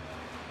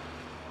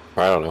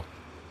 Or I don't know.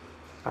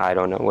 I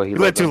don't know what he You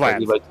led 2 but laps.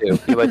 He led 2.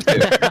 He led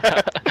 2.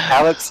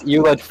 Alex,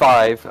 you led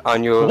 5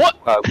 on your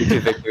weekly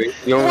victory.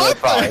 You only led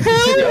 5.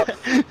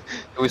 Yeah.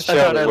 It was I thought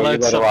I Charlotte where you led led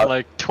a something lot.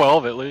 like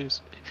 12 at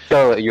least.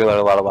 Charlotte, you led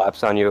a lot of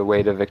laps on your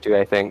way to victory,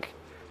 I think.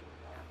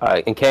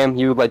 And Cam,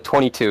 you led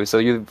 22, so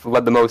you've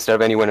led the most out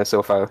of any winner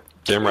so far.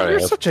 Damn right I You're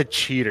have. such a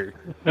cheater,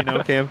 you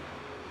know, Cam.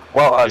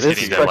 Well, Just this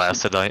kidding, that question,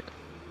 last tonight.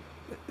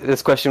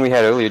 this question we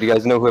had earlier, do you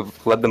guys know who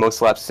have led the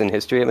most laps in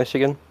history at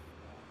Michigan?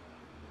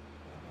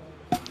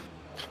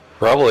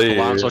 Probably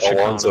Alonso Chicano.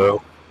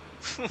 Alonso.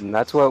 And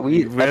that's what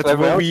we. That's everyone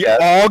what else we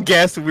guessed. all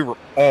guessed, and we were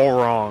all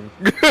wrong.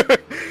 I'm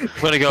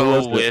gonna Who go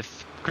was it?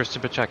 with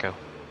Kristen Pacheco.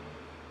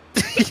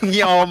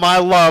 Yo, my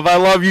love. I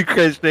love you,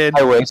 Christian.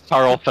 I wish.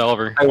 Carl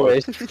Felver. I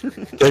wish.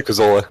 Jake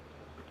Cazzola.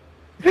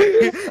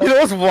 You know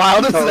what's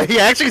wild is that he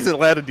actually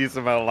led a decent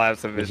amount of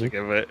laps in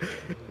Michigan, but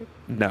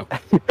no.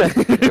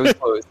 It was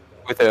close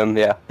with him.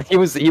 Yeah, he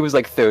was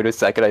like third or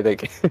second, I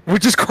think.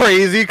 Which is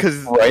crazy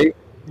because Right?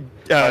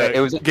 it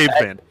was was- Gabe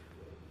fan.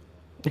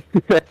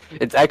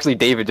 It's actually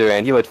David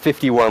Duran. He led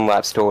 51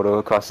 laps total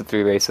across the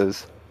 3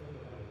 races.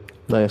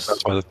 Nice.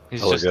 That's why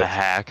He's I like just it. a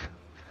hack.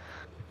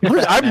 I'm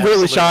really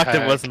Absolute shocked it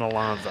hack. wasn't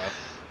Alonso.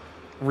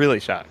 Really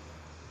shocked.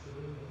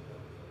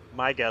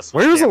 My guess.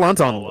 Where was Cameron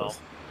Alonso on the Caldwell. list?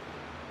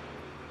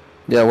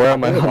 Yeah, where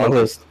am I on the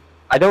list?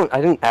 I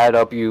didn't add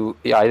up you.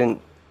 Yeah, I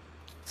didn't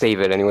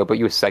save it anyway. But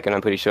you were second.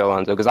 I'm pretty sure,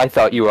 Alonso, because I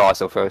thought you were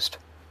also first.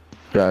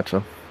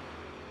 Gotcha.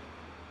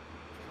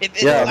 In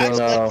Yeah, the last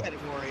no.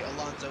 category,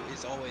 Alonso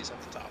is always on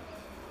the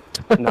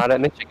top. Not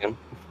at Michigan.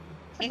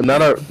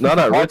 Not at All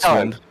time.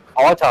 Richmond.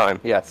 All time.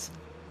 Yes.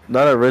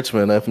 Not at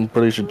Richmond. I'm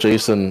pretty sure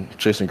Jason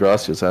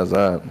Gracias has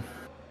that.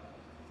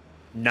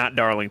 Not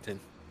Darlington.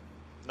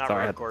 Not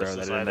Sorry, I road had to throw courses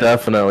that in either. there.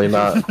 Definitely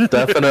not.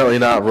 Definitely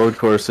not road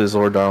courses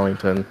or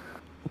Darlington.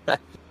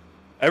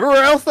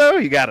 Everywhere else, though,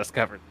 you got us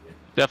covered.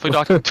 Definitely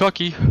not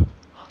Kentucky.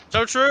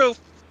 So true.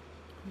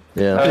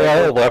 Yeah. All right, Yeah, I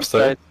had well, laps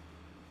there.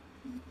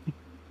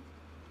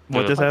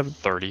 What just happened?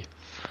 30.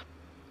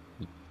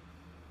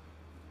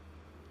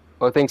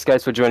 Well, thanks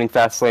guys for joining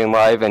Fastlane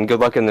Live, and good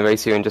luck in the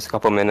race here in just a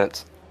couple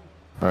minutes.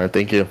 All right.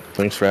 Thank you.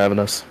 Thanks for having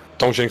us.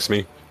 Don't jinx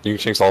me. You can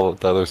jinx all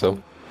the others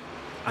though.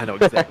 I know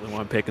exactly what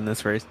I'm picking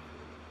this race.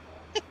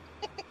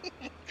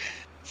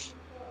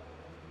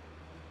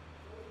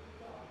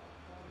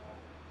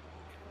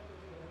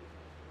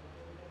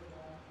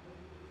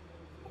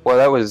 Well,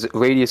 that was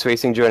Radius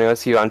Racing joining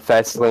us here on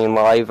Fastlane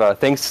Live.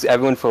 Thanks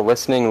everyone for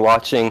listening and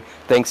watching.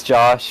 Thanks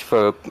Josh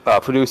for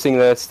producing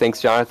this. Thanks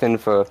Jonathan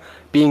for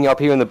being up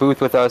here in the booth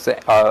with us,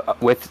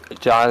 with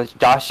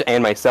Josh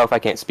and myself. I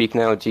can't speak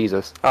now,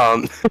 Jesus.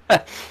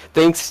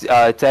 Thanks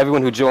to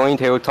everyone who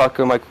joined, Harold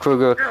Tucker, Mike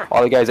Kruger,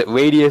 all the guys at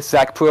Radius,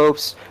 Zach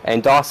Probst,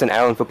 and Dawson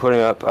Allen for putting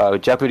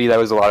up Jeopardy. That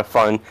was a lot of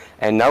fun.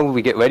 And now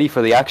we get ready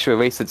for the actual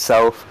race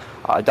itself.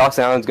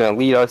 Dawson Allen's going to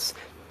lead us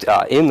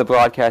in the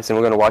broadcast, and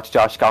we're going to watch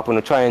Josh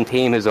Copeland try and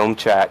tame his own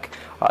track.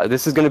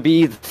 This is going to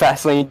be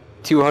Fastlane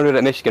 200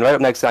 at Michigan, right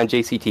up next on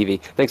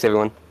JCTV. Thanks,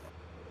 everyone.